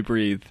never really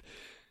breathe.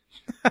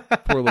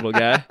 Poor little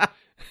guy.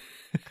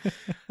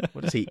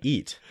 What does he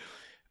eat?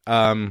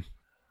 God,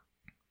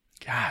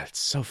 it's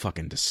so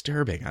fucking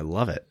disturbing. I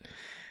love it.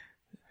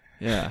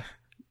 Yeah.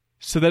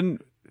 So then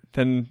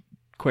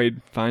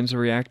Quaid finds a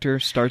reactor,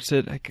 starts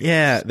it.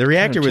 The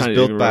reactor was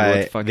built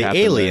by the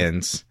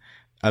aliens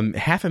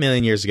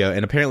 500,000 years ago,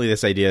 and apparently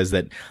this idea is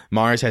that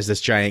Mars has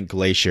this giant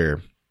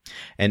glacier,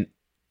 and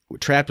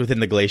trapped within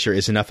the glacier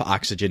is enough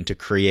oxygen to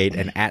create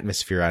an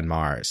atmosphere on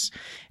Mars.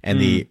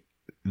 And the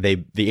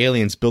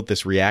aliens built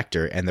this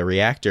reactor, and the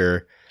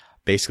reactor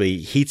basically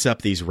heats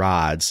up these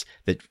rods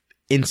that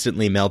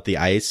instantly melt the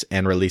ice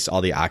and release all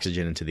the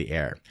oxygen into the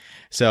air.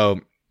 So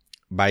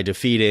by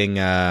defeating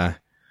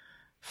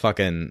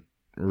fucking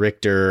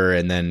Richter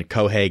and then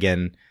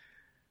Cohagen,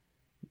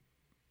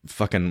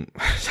 fucking,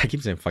 I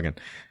keep saying fucking,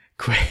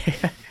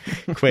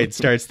 Quaid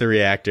starts the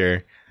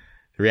reactor.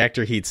 The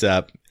reactor heats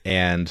up,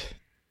 and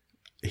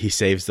he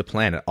saves the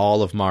planet.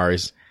 All of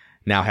Mars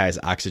now has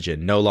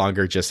oxygen, no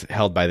longer just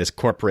held by this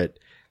corporate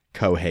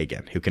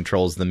Cohaagen who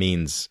controls the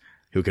means,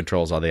 who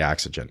controls all the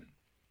oxygen.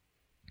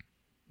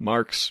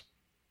 Marx,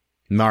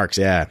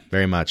 yeah,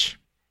 very much.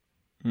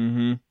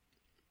 Mm-hmm.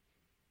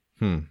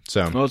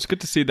 So, well, it's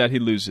good to see that he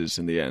loses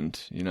in the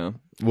end,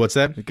 What's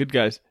that? The good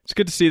guys. It's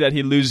good to see that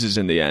he loses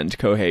in the end,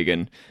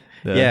 Cohaagen.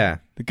 The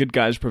good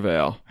guys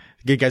prevail.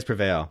 Good guys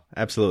prevail,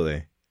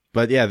 absolutely.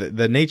 But yeah,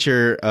 the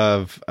nature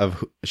of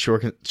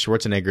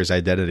Schwarzenegger's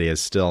identity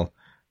is still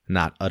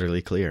not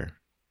utterly clear.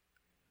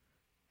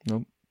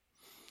 Nope.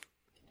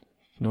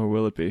 Nor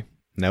will it be.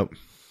 Nope.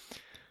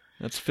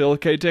 That's Phil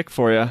K. Dick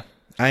for you.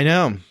 I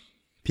know.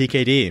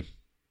 PKD.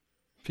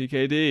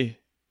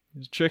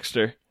 He's a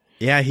trickster.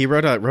 Yeah, he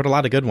wrote a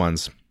lot of good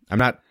ones. I'm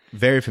not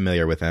very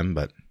familiar with him,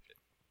 but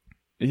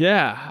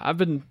yeah, I've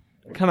been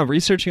kind of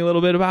researching a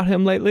little bit about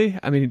him lately.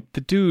 I mean,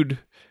 the dude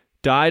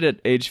died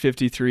at age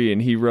 53,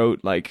 and he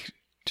wrote like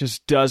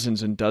just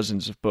dozens and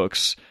dozens of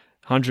books,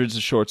 hundreds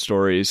of short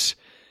stories.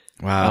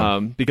 Wow.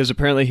 Because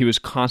apparently he was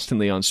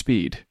constantly on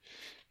speed.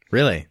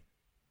 Really?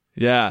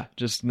 Yeah,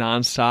 just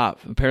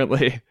nonstop.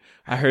 Apparently,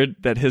 I heard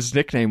that his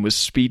nickname was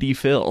Speedy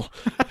Phil.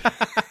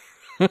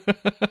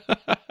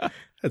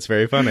 That's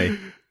very funny.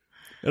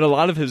 And a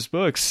lot of his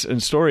books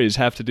and stories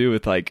have to do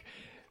with like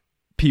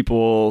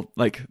people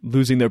like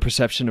losing their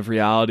perception of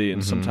reality,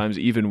 and sometimes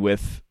even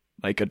with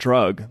like a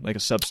drug, like a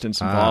substance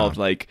involved,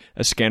 like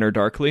A Scanner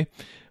Darkly,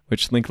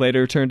 which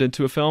Linklater turned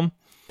into a film.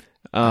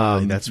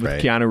 That's with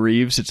right. Keanu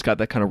Reeves, it's got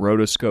that kind of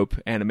rotoscope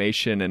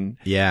animation, and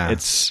Yeah.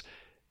 it's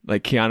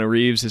like Keanu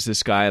Reeves is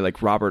this guy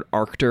like Robert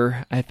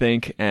Arctor, I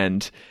think,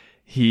 and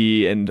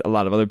he and a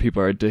lot of other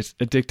people are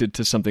addicted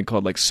to something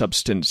called like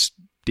substance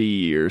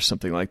D or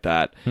something like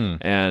that.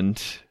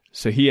 And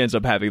so he ends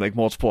up having like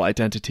multiple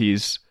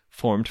identities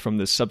formed from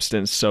this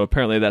substance. So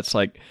apparently that's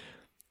like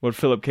what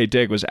Philip K.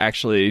 Dick was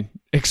actually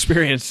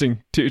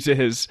experiencing due to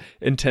his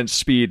intense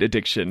speed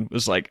addiction,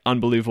 was like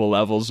unbelievable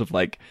levels of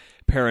like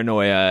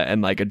paranoia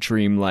and like a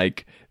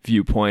dream-like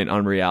viewpoint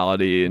on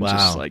reality, and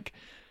just like,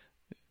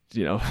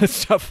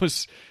 stuff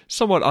was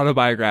somewhat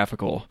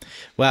autobiographical.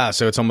 Wow,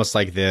 so it's almost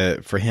like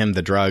for him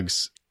the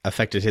drugs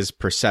affected his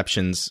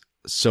perceptions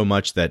so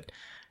much that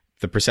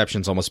the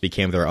perceptions almost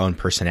became their own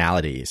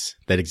personalities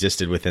that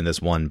existed within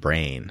this one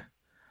brain.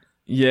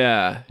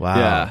 Yeah. Wow.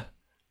 Yeah.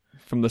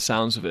 From the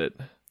sounds of it.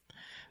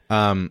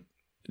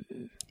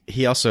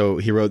 He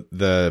wrote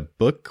the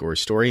book or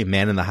story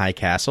Man in the High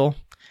Castle,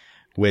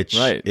 which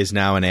is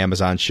now an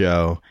Amazon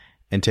show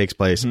and takes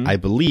place, I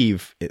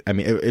believe,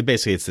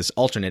 basically it's this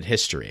alternate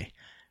history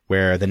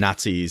where the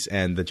Nazis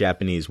and the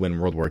Japanese win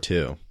World War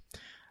II.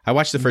 I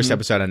watched the first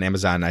episode on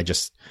Amazon. I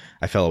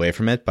fell away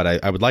from it,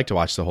 but I would like to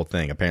watch the whole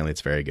thing. Apparently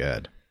it's very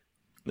good.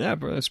 Yeah,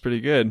 bro, that's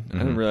pretty good. I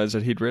didn't realize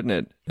that he'd written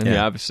it. And he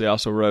obviously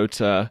also wrote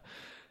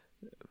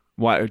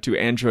Why Do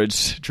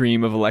Androids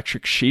Dream of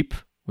Electric Sheep,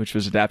 which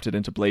was adapted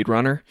into Blade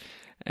Runner,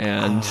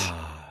 and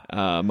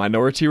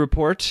Minority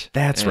Report.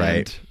 That's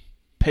right.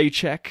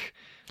 Paycheck.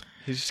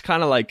 He's just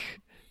kind of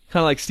like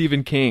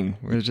Stephen King,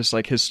 where just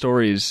like his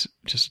stories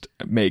just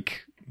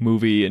make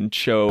movie and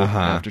show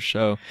after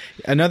show.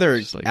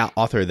 Another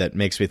author that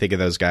makes me think of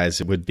those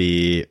guys would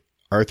be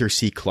Arthur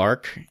C.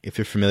 Clarke, if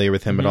you're familiar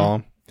with him at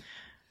all.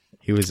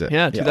 He was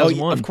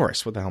 2001. Of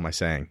course. What the hell am I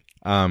saying?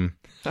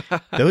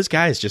 Those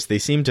guys they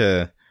seem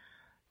to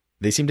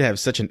have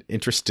such an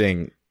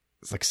interesting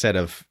like set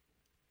of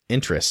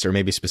interests, or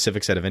maybe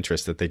specific set of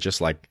interests, that they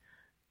just like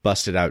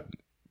busted out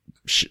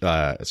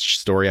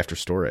story after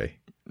story.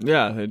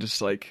 Yeah, they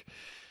just like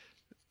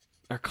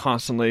are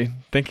constantly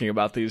thinking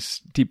about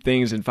these deep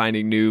things and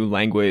finding new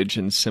language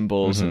and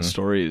symbols and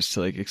stories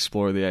to like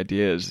explore the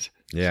ideas.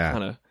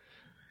 Yeah.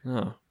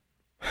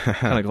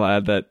 Kind of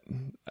glad that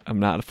I'm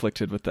not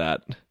afflicted with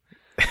that.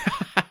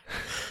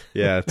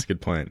 Yeah, that's a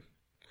good point.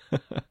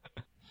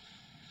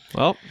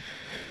 Well,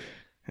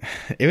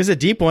 it was a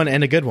deep one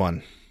and a good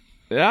one.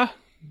 Yeah,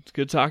 it's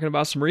good talking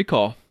about some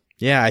Recall.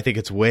 Yeah, I think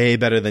it's way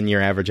better than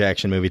your average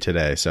action movie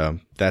today. So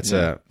that's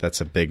a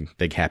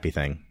big happy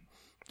thing.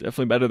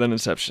 Definitely better than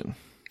Inception.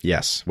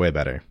 Yes, way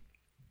better.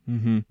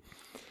 Mm-hmm.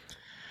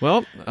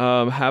 Well,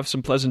 have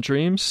some pleasant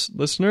dreams,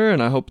 listener,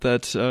 and I hope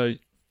that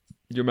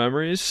your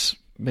memories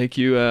make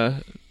you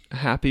a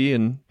happy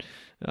and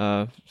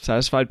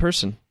satisfied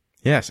person.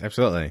 Yes,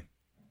 absolutely.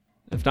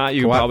 If not,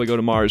 you can probably go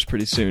to Mars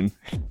pretty soon.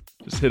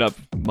 Just hit up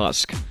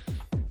Musk.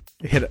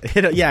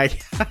 Yeah.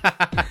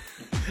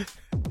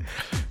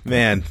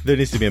 Man, there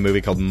needs to be a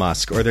movie called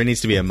Musk, or there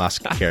needs to be a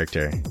Musk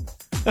character.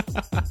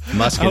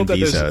 Musk and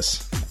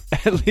Bezos.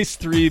 At least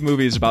 3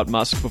 movies about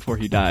Musk before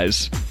he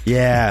dies.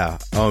 Yeah.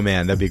 Oh,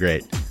 man, that'd be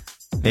great.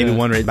 Maybe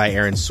one written by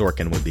Aaron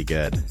Sorkin would be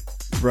good.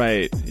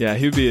 Right. Yeah,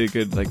 he would be a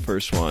good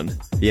first one.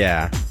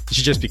 Yeah. It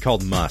should just be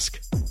called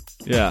Musk.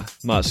 Yeah,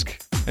 Musk.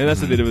 And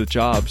that's the bit with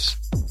Jobs.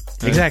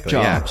 Right? Exactly,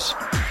 Jobs.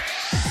 Yeah.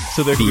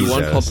 So there could be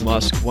one called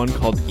Musk, one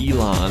called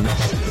Elon.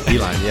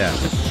 Elon, yeah.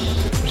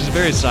 Which is a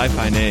very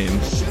sci-fi name.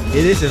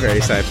 It is a very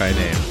sci-fi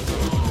name.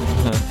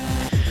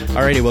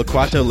 Alrighty, well,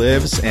 Kuato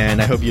lives,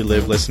 and I hope you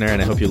live, listener,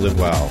 and I hope you live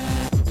well.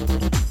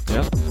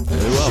 Yep,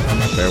 very well.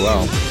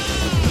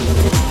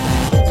 Farewell.